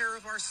take care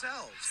of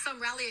ourselves.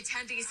 Some rally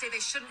attendees say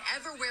they shouldn't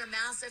ever wear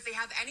masks if they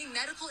have any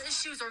medical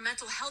issues or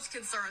mental health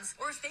concerns,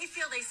 or if they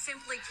feel they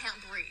simply can't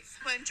breathe.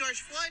 When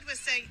George Floyd was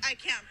saying, I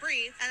can't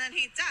breathe, and then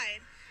he died,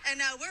 and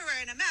now we're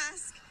wearing a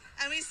mask,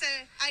 and we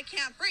say, I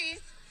can't breathe,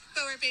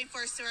 but we're being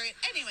forced to wear it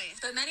anyways.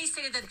 But many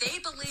stated that they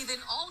believe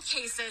in all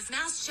cases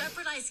masks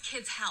jeopardize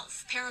kids'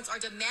 health. Parents are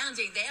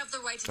demanding they have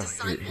the right to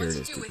decide what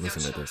to do with their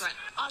children.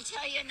 I'll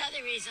tell you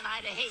another reason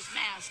I hate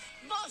masks.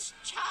 Most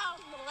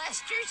child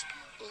molesters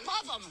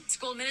love them.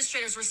 School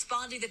administrators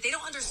responding that they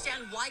don't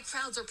understand why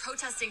crowds are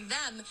protesting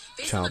them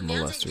based Child on the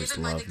mandate molesters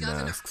given by love the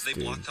governor. masks, They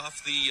dude. blocked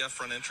off the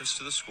front entrance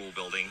to the school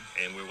building,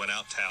 and we went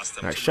out past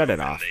them. Alright, shut it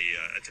off.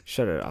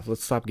 Shut it off.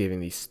 Let's stop giving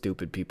these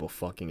stupid people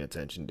fucking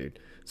attention, dude.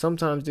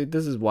 Sometimes, dude,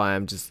 this is why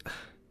I'm just...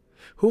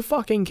 Who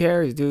fucking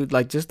cares, dude?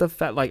 Like, just the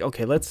fact... Like,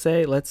 okay, let's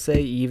say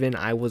even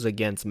I was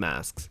against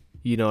masks.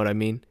 You know what I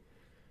mean?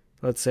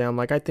 Let's say I'm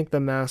like, I think the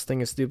mask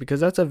thing is stupid, because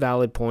that's a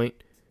valid point.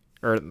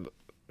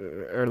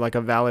 Or like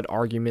a valid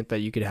argument that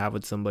you could have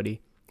with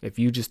somebody. If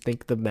you just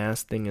think the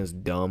mask thing is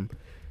dumb.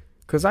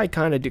 Because I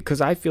kind of do.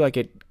 Because I feel like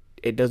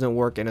it doesn't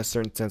work in a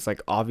certain sense.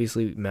 Like,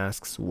 obviously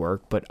masks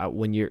work, but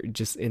when you're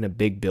just in a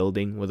big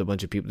building with a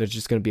bunch of people, there's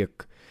just going to be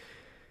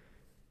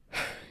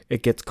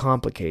it gets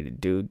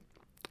complicated, dude.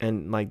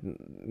 And like,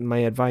 my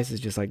advice is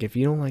just like, if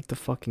you don't like the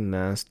fucking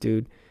mask,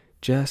 dude,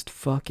 just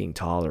fucking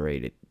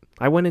tolerate it.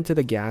 I went into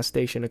the gas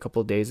station a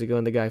couple of days ago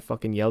and the guy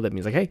fucking yelled at me.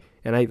 He's like, hey,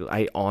 and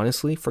I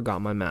honestly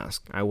forgot my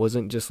mask. I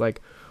wasn't just like,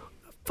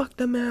 fuck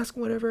the mask,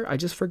 whatever. I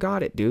just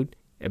forgot it, dude.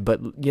 But,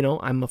 you know,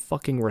 I'm a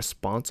fucking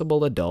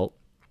responsible adult.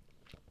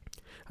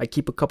 I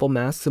keep a couple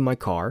masks in my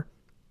car.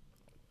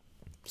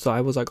 So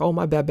I was like, oh,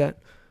 my bad,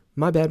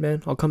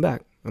 man. I'll come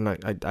back. And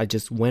I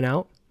just went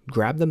out,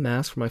 grabbed the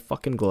mask from my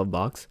fucking glove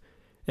box,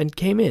 and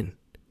came in.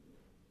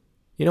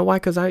 You know why?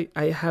 Because I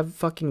have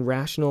fucking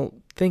rational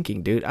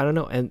thinking, dude. I don't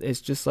know. And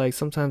it's just like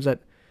sometimes that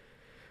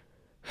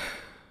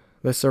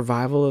the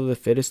survival of the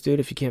fittest,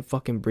 dude. If you can't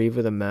fucking breathe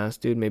with a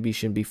mask, dude, maybe you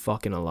shouldn't be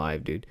fucking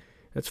alive, dude.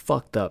 That's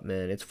fucked up,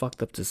 man. It's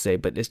fucked up to say,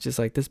 but it's just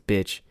like this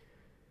bitch.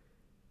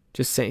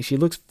 Just saying, she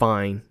looks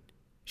fine.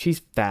 She's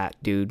fat,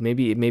 dude.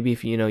 Maybe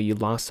if you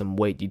lost some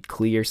weight, you'd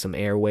clear some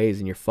airways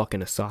in your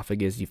fucking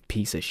esophagus, you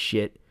piece of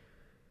shit.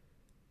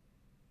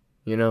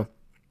 You know?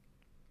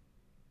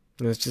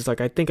 And it's just like,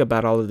 I think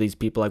about all of these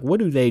people, like, what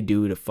do they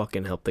do to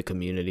fucking help the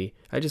community?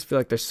 I just feel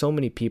like there's so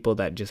many people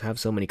that just have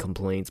so many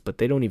complaints, but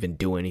they don't even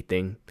do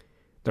anything.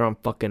 They're on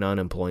fucking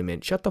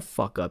unemployment. Shut the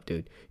fuck up,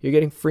 dude. You're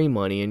getting free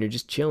money and you're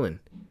just chilling.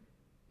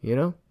 You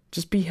know?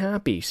 Just be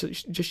happy. So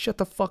just shut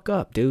the fuck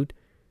up, dude.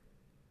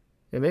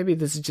 And maybe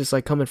this is just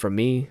like coming from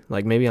me.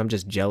 Like maybe I'm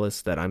just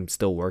jealous that I'm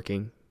still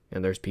working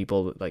and there's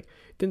people that, like,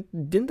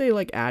 didn't they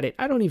like add it?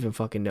 I don't even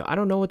fucking know. I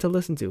don't know what to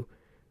listen to.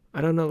 I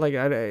don't know, like,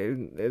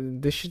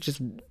 this shit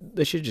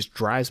just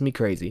drives me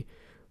crazy,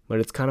 but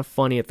it's kind of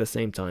funny at the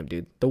same time,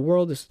 dude. The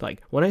world is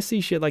like, when I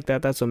see shit like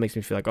that, that's what makes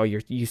me feel like, oh,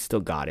 you still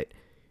got it.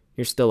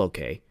 You're still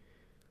okay.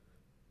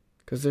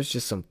 Because there's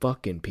just some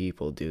fucking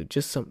people, dude.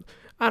 Just some,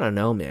 I don't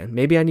know, man.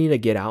 Maybe I need to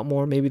get out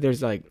more. Maybe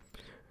there's like,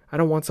 I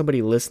don't want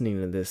somebody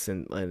listening to this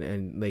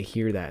and they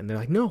hear that and they're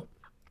like, no,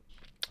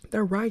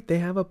 they're right. They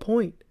have a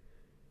point.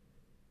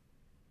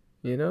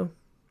 You know?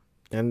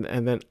 And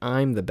then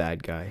I'm the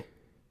bad guy.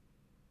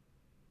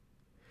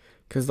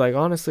 Because, like,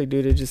 honestly,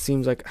 dude, it just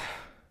seems like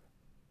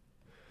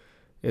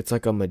it's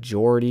like a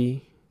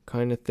majority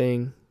kind of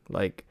thing.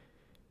 Like,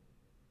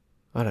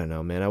 I don't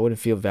know, man. I wouldn't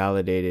feel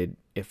validated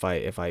if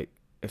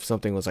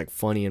something was, like,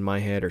 funny in my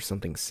head or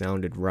something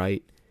sounded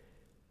right,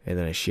 and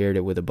then I shared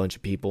it with a bunch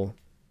of people,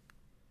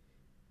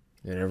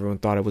 and everyone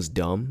thought it was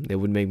dumb. It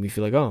would make me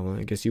feel like, oh, well,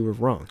 I guess you were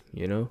wrong,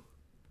 you know?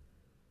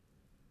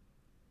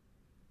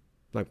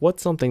 Like,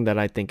 what's something that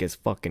I think is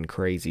fucking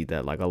crazy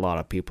that, like, a lot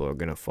of people are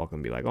gonna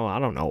fucking be like, oh, I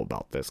don't know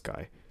about this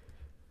guy.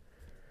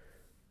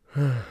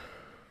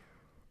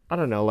 I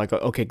don't know, like,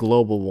 okay,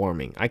 global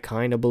warming. I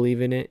kind of believe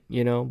in it,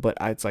 you know? But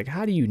it's like,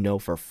 how do you know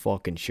for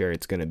fucking sure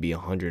it's gonna be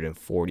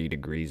 140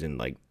 degrees in,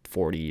 like,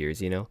 40 years,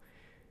 you know?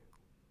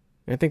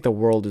 I think the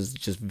world is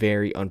just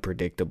very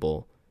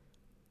unpredictable.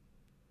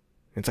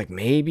 It's like,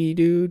 maybe,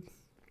 dude.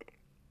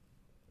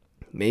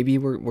 Maybe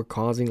we're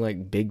causing,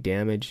 like, big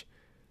damage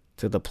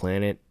to the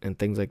planet and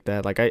things like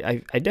that. Like,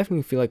 I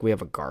definitely feel like we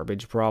have a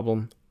garbage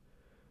problem.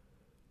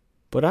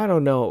 But I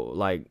don't know,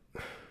 like,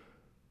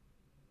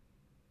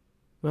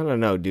 I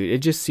don't know, dude. It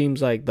just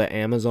seems like the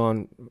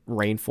Amazon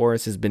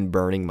rainforest has been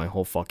burning my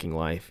whole fucking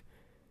life.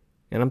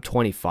 And I'm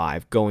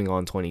 25, going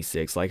on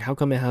 26. Like, how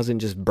come it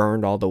hasn't just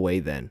burned all the way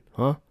then?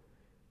 Huh?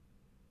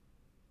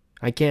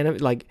 I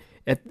can't, like,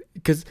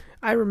 because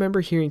I remember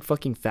hearing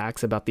fucking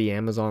facts about the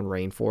Amazon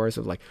rainforest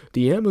of, like,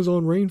 the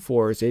Amazon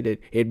rainforest,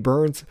 it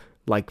burns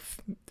like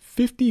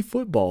 50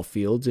 football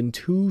fields in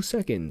 2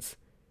 seconds.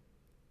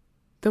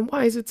 Then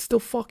why is it still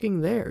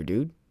fucking there,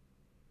 dude?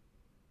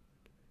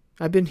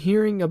 I've been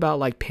hearing about,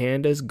 like,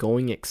 pandas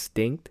going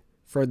extinct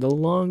for the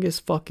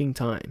longest fucking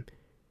time.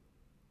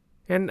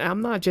 And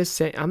I'm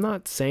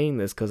not saying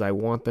this because I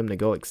want them to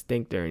go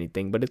extinct or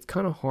anything, but it's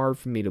kind of hard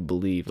for me to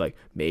believe. Like,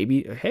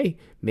 maybe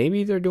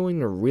they're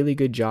doing a really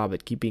good job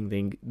at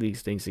keeping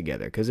these things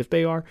together. Because if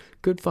they are,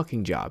 good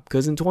fucking job.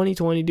 Because in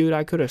 2020, dude,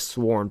 I could have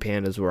sworn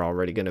pandas were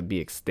already going to be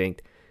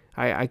extinct.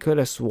 I could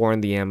have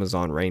sworn the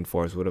Amazon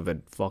rainforest would have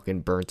been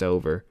fucking burnt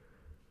over.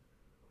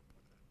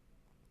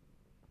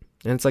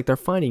 And it's like they're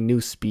finding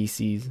new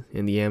species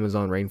in the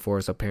Amazon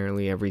rainforest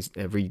apparently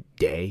every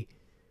day.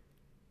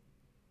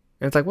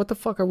 And it's like, what the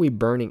fuck are we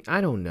burning?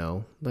 I don't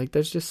know. Like,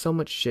 there's just so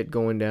much shit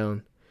going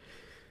down.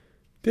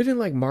 Didn't,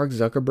 like, Mark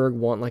Zuckerberg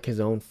want, like, his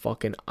own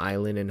fucking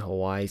island in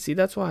Hawaii? See,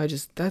 that's why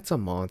that's a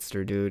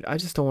monster, dude. I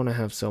just don't want to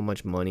have so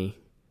much money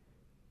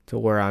to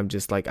where I'm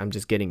just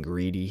getting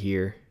greedy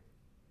here.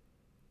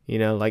 You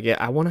know, like,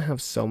 I want to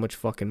have so much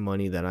fucking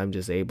money that I'm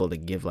just able to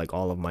give, like,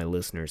 all of my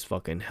listeners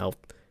fucking health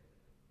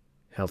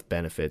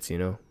benefits, you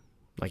know?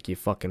 Like, you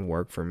fucking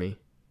work for me.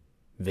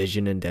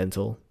 Vision and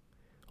dental.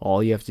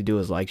 All you have to do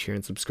is like, share,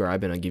 and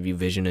subscribe, and I'll give you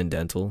vision and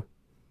dental.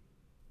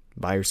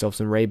 Buy yourself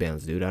some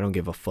Ray-Bans, dude. I don't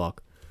give a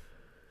fuck.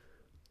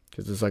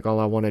 Because it's like all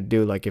I want to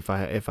do, like, if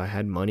I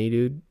had money,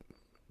 dude,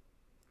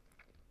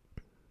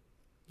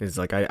 it's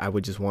like I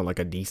would just want, like,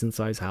 a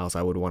decent-sized house.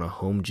 I would want a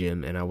home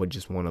gym, and I would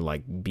just want to,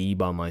 like, be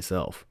by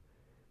myself,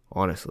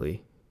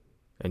 honestly.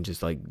 And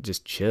just, like,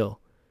 just chill.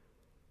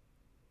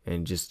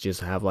 And just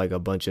have, like, a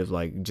bunch of,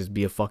 like, just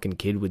be a fucking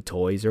kid with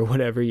toys or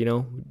whatever, you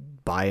know?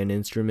 Buy an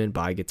instrument,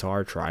 buy a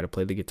guitar, try to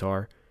play the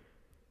guitar.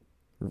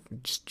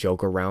 Just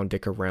joke around,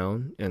 dick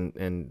around.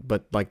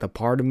 But, like, the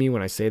part of me,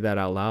 when I say that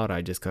out loud,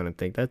 I just kind of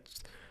think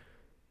that's,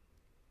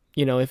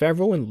 you know, if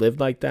everyone lived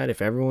like that,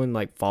 if everyone,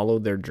 like,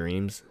 followed their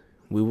dreams,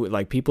 we would,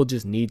 like, people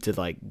just need to,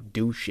 like,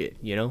 do shit,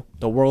 you know?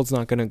 The world's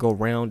not gonna go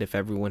round if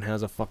everyone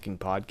has a fucking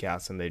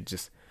podcast and they're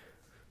just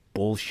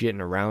bullshitting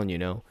around, you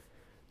know?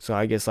 So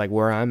I guess, like,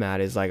 where I'm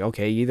at is, like,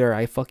 okay, either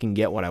I fucking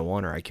get what I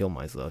want or I kill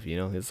myself, you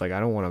know? It's like,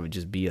 I don't want to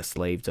just be a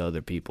slave to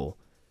other people.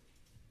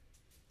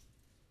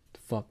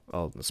 Fuck.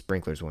 Oh, the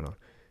sprinklers went on.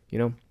 You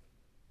know?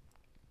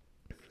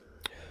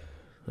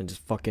 I'm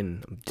just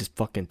fucking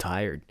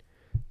tired.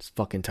 Just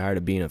fucking tired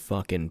of being a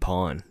fucking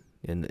pawn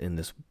in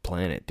this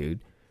planet,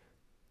 dude.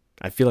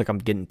 I feel like I'm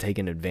getting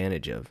taken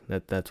advantage of.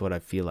 That's what I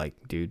feel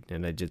like, dude.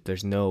 And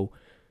there's no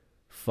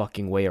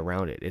fucking way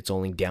around it. It's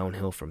only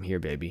downhill from here,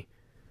 baby.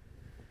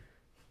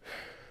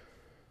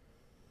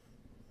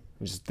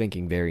 I'm just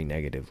thinking very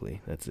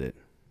negatively. That's it.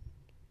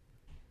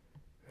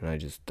 And I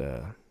just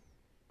I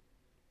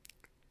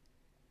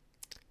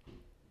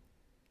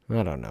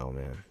don't know,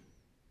 man.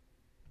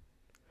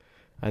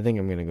 I think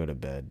I'm gonna go to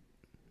bed.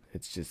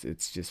 It's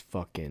just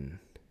fucking,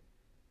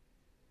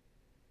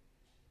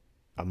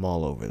 I'm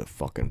all over the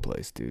fucking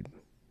place, dude.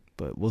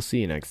 But we'll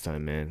see you next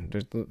time, man.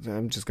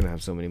 I'm just gonna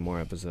have so many more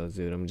episodes,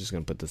 dude. I'm just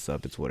gonna put this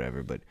up. It's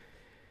whatever, but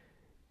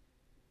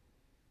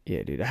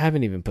yeah, dude. I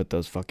haven't even put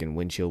those fucking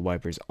windshield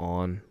wipers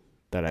on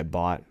that I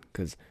bought,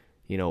 because,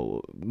 you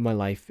know, my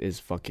life is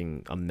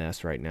fucking a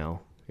mess right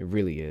now. It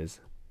really is.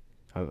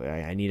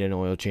 I need an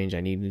oil change.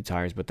 I need new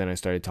tires. But then I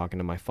started talking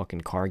to my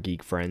fucking car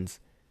geek friends.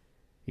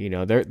 You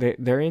know,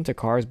 they're into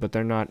cars, but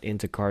they're not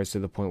into cars to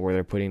the point where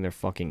they're putting their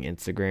fucking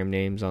Instagram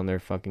names on their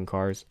fucking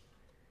cars.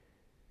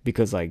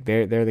 Because like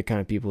they're the kind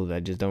of people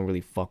that just don't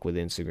really fuck with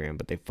Instagram,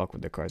 but they fuck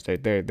with their cars.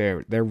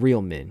 They're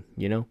real men,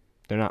 you know?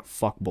 They're not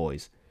fuck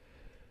boys.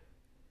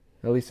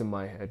 At least in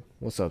my head.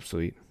 What's up,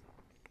 sweet?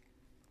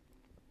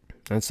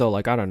 And so,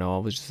 like, I don't know, I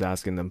was just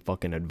asking them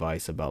fucking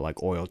advice about,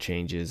 like, oil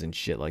changes and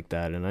shit like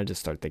that, and I just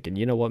start thinking,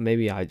 you know what,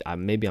 maybe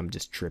I'm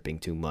just tripping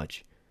too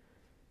much.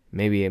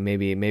 Maybe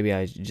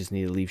I just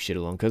need to leave shit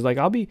alone, because, like,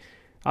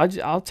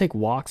 I'll take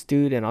walks,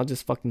 dude, and I'll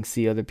just fucking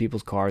see other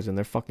people's cars, and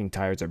their fucking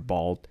tires are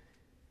bald,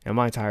 and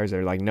my tires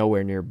are, like,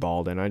 nowhere near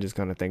bald, and I just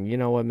kind of think, you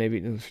know what,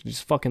 maybe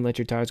just fucking let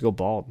your tires go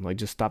bald, like,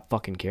 just stop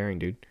fucking caring,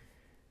 dude.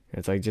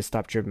 It's like, just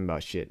stop tripping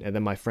about shit. And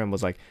then my friend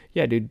was like,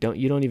 yeah, dude,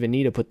 you don't even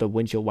need to put the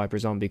windshield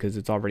wipers on because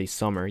it's already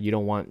summer. You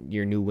don't want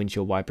your new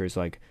windshield wipers,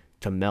 like,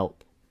 to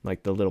melt,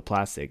 like the little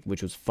plastic,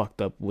 which was fucked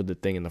up with the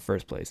thing in the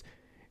first place.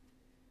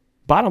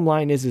 Bottom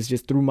line is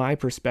just through my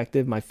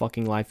perspective, my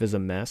fucking life is a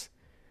mess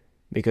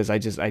because I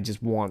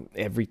just want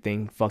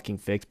everything fucking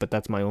fixed, but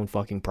that's my own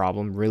fucking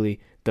problem. Really,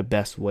 the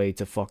best way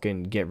to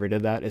fucking get rid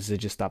of that is to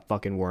just stop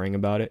fucking worrying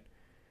about it.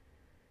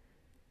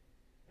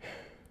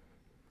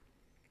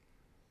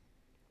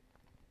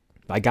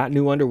 I got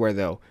new underwear,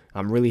 though.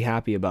 I'm really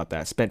happy about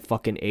that. Spent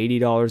fucking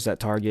 $80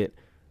 at Target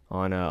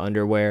on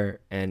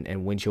underwear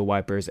and windshield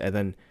wipers, and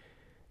then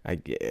I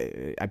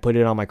put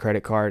it on my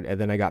credit card,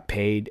 and then I got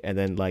paid, and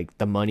then, like,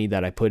 the money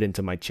that I put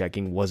into my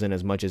checking wasn't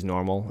as much as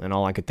normal, and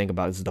all I could think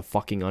about is the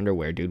fucking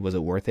underwear, dude. Was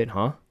it worth it,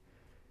 huh?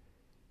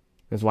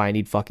 That's why I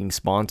need fucking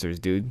sponsors,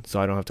 dude, so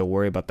I don't have to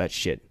worry about that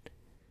shit.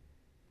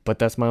 But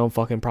that's my own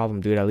fucking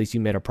problem, dude. At least you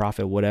made a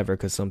profit, whatever,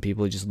 because some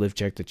people just live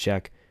check to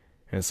check,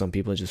 and some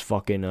people just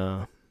fucking,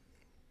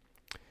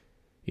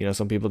 you know,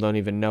 some people don't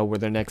even know where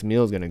their next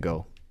meal is going to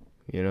go,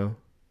 you know?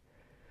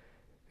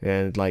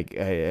 And, like,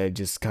 I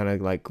just kind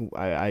of, like,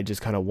 I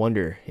just kind of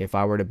wonder if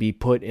I were to be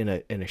put in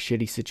a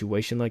shitty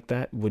situation like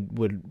that,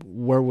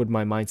 where would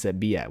my mindset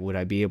be at? Would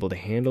I be able to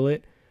handle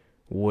it?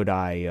 Would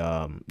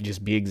I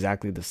just be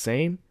exactly the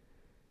same?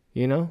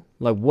 You know?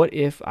 Like, what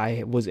if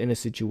I was in a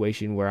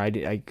situation where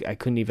I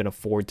couldn't even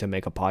afford to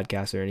make a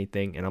podcast or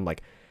anything, and I'm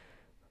like,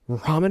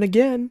 ramen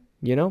again,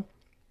 you know?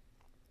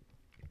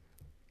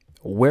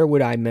 Where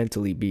would I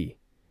mentally be?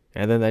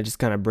 And then that just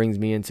kind of brings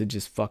me into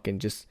just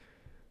fucking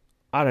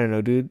I don't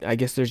know, dude. I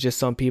guess there's just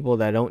some people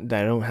that don't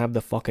have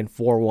the fucking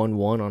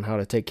 411 on how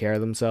to take care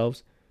of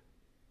themselves.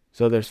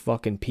 So there's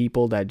fucking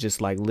people that just,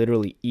 like,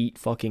 literally eat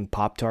fucking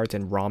Pop-Tarts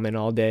and ramen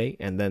all day,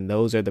 and then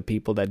those are the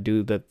people that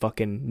do the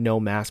fucking no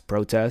mask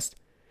protest.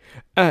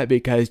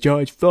 Because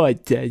George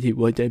Floyd said he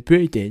wasn't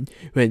breathing,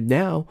 when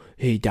now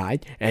he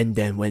died, and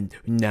then when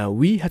now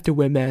we have to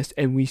wear masks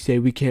and we say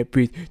we can't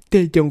breathe,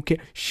 they don't care.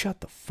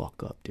 Shut the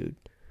fuck up, dude.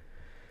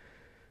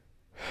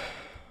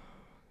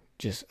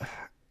 Just,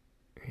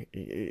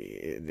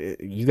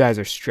 you guys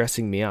are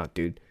stressing me out,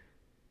 dude.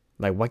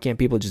 Like, why can't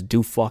people just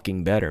do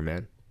fucking better,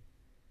 man?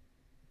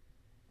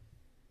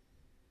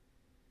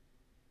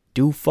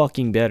 Do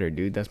fucking better,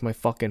 dude. That's my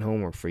fucking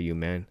homework for you,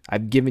 man.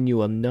 I've given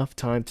you enough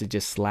time to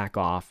just slack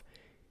off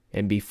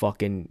and be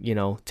fucking, you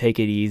know, take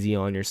it easy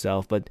on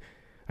yourself. But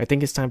I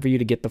think it's time for you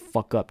to get the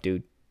fuck up,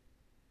 dude.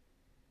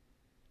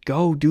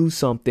 Go do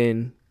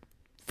something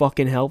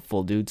fucking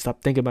helpful, dude.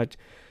 Stop thinking about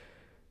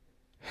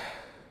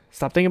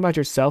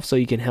yourself so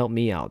you can help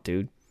me out,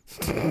 dude.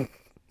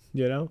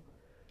 You know?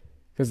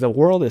 Because the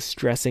world is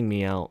stressing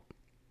me out.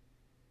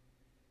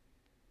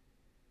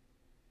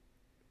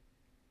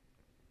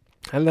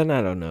 And then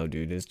I don't know,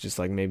 dude. It's just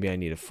like, maybe I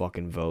need to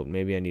fucking vote.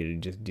 Maybe I need to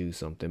just do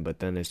something. But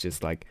then it's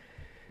just like,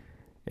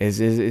 is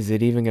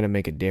it even gonna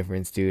make a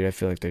difference, dude? I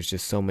feel like there's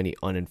just so many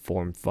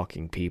uninformed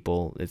fucking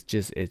people.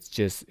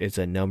 It's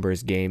a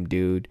numbers game,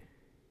 dude.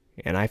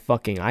 And I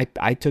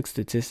took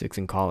statistics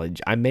in college.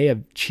 I may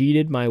have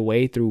cheated my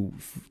way through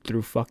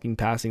fucking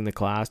passing the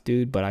class,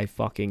 dude. But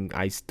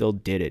I still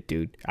did it,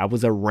 dude. I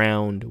was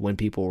around when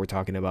people were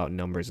talking about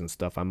numbers and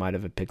stuff. I might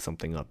have picked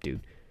something up,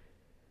 dude.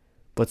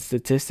 But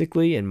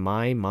statistically, in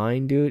my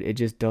mind, dude, it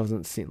just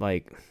doesn't seem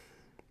like...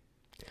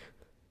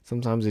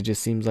 Sometimes it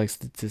just seems like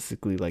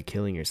statistically like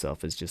killing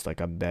yourself is just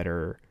like a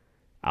better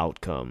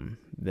outcome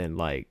than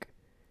like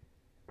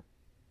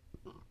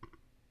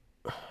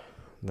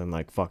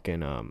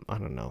fucking I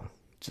don't know.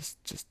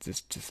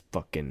 Just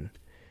fucking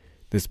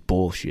this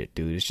bullshit,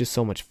 dude. It's just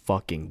so much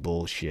fucking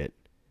bullshit.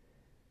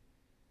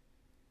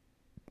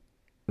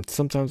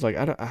 Sometimes like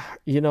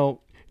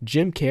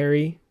Jim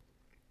Carrey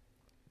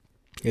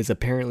is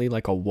apparently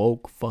like a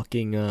woke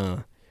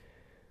fucking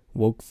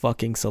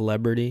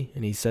celebrity,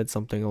 and he said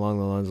something along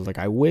the lines of like,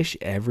 I wish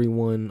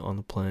everyone on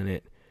the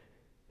planet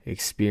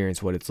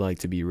experienced what it's like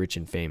to be rich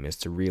and famous,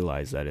 to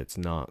realize that it's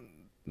not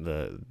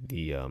the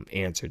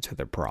answer to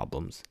their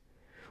problems.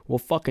 Well,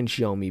 fucking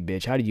show me,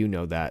 bitch. How do you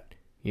know that?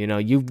 You know,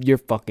 you've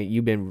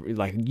been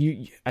like,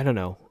 I don't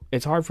know.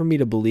 It's hard for me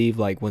to believe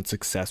like when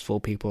successful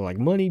people are like,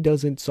 money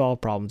doesn't solve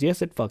problems.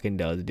 Yes, it fucking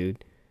does,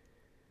 dude.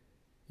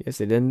 Yes,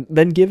 it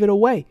then give it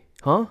away,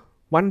 huh?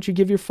 Why don't you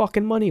give your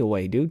fucking money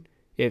away, dude?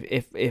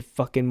 If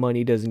fucking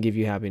money doesn't give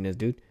you happiness,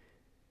 dude.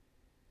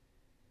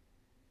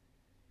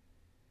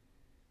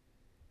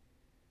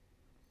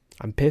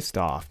 I'm pissed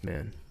off,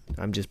 man.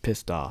 I'm just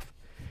pissed off.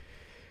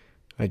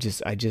 I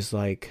feel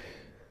like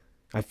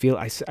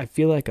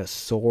a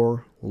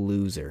sore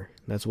loser.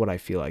 That's what I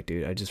feel like,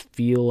 dude. I just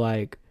feel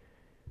like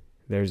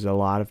there's a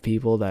lot of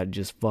people that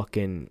just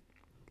fucking,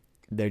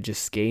 they're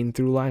just skating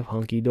through life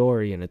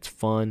hunky-dory and it's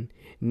fun.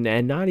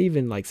 And not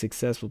even like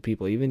successful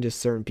people, even just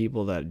certain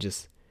people that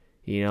just,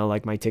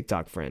 like my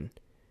TikTok friend.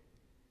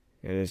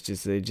 And it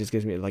just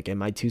gives me like,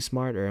 am I too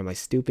smart or am I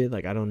stupid?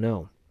 Like, I don't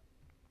know.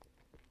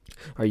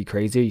 Are you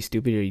crazy? Are you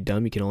stupid? Are you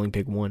dumb? You can only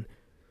pick one.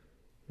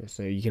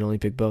 So you can only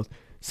pick both.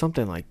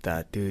 Something like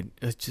that, dude.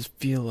 I just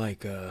feel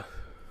like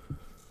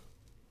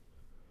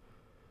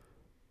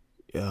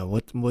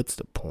what's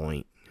the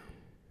point?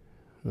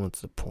 What's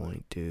the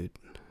point, dude?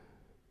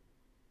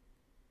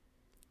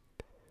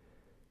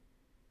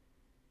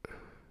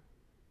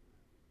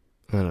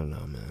 I don't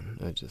know, man.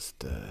 I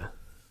just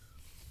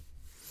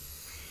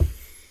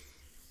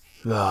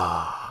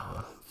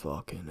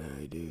fucking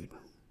A, dude.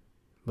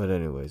 But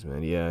anyways,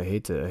 man, yeah, I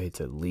hate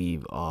to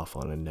leave off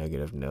on a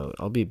negative note.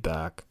 I'll be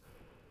back.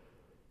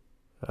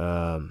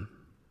 But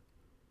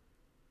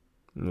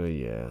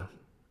yeah,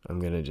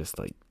 I'm gonna just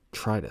like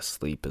try to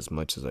sleep as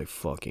much as I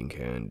fucking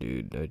can,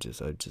 dude. I'm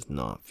just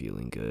not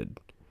feeling good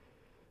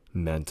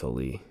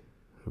mentally.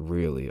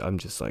 Really, I'm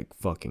just like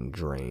fucking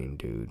drained,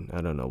 dude.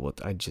 I don't know what,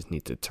 I just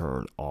need to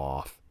turn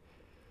off.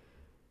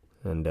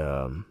 And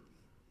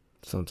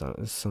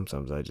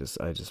sometimes I just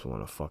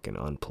want to fucking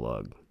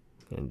unplug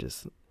and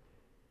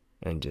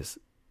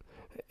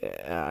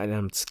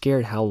I'm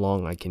scared how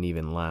long I can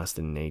even last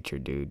in nature,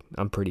 dude.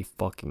 I'm pretty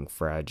fucking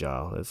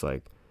fragile. It's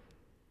like,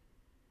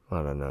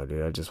 I don't know,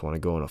 dude. I just want to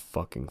go in a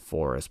fucking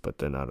forest, but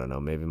then I don't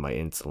know, maybe my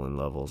insulin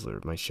levels or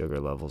my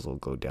sugar levels will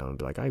go down and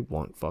be like, I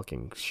want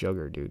fucking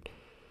sugar, dude.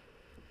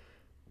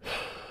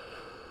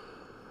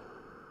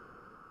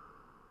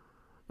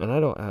 And I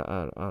don't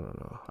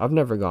know. I've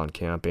never gone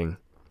camping.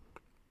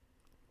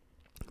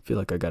 I feel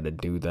like I gotta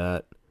do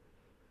that.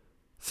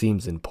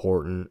 Seems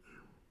important.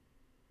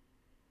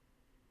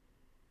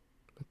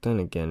 But then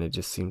again, it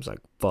just seems like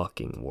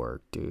fucking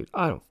work, dude.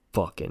 I don't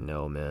fucking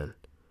know, man.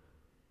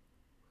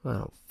 I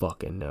don't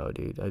fucking know,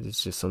 dude.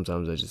 It's just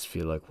sometimes I just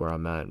feel like where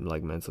I'm at,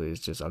 like mentally, it's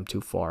just I'm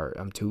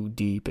too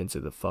deep into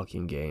the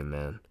fucking game,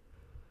 man.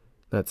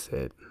 That's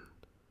it.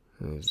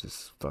 It's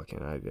just fucking,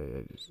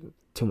 it's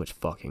too much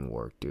fucking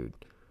work, dude.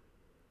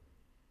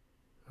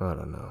 I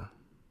don't know.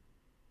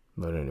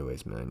 But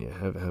anyways, man, yeah,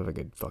 have a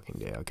good fucking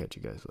day. I'll catch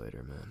you guys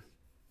later,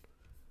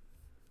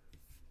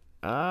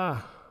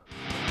 man.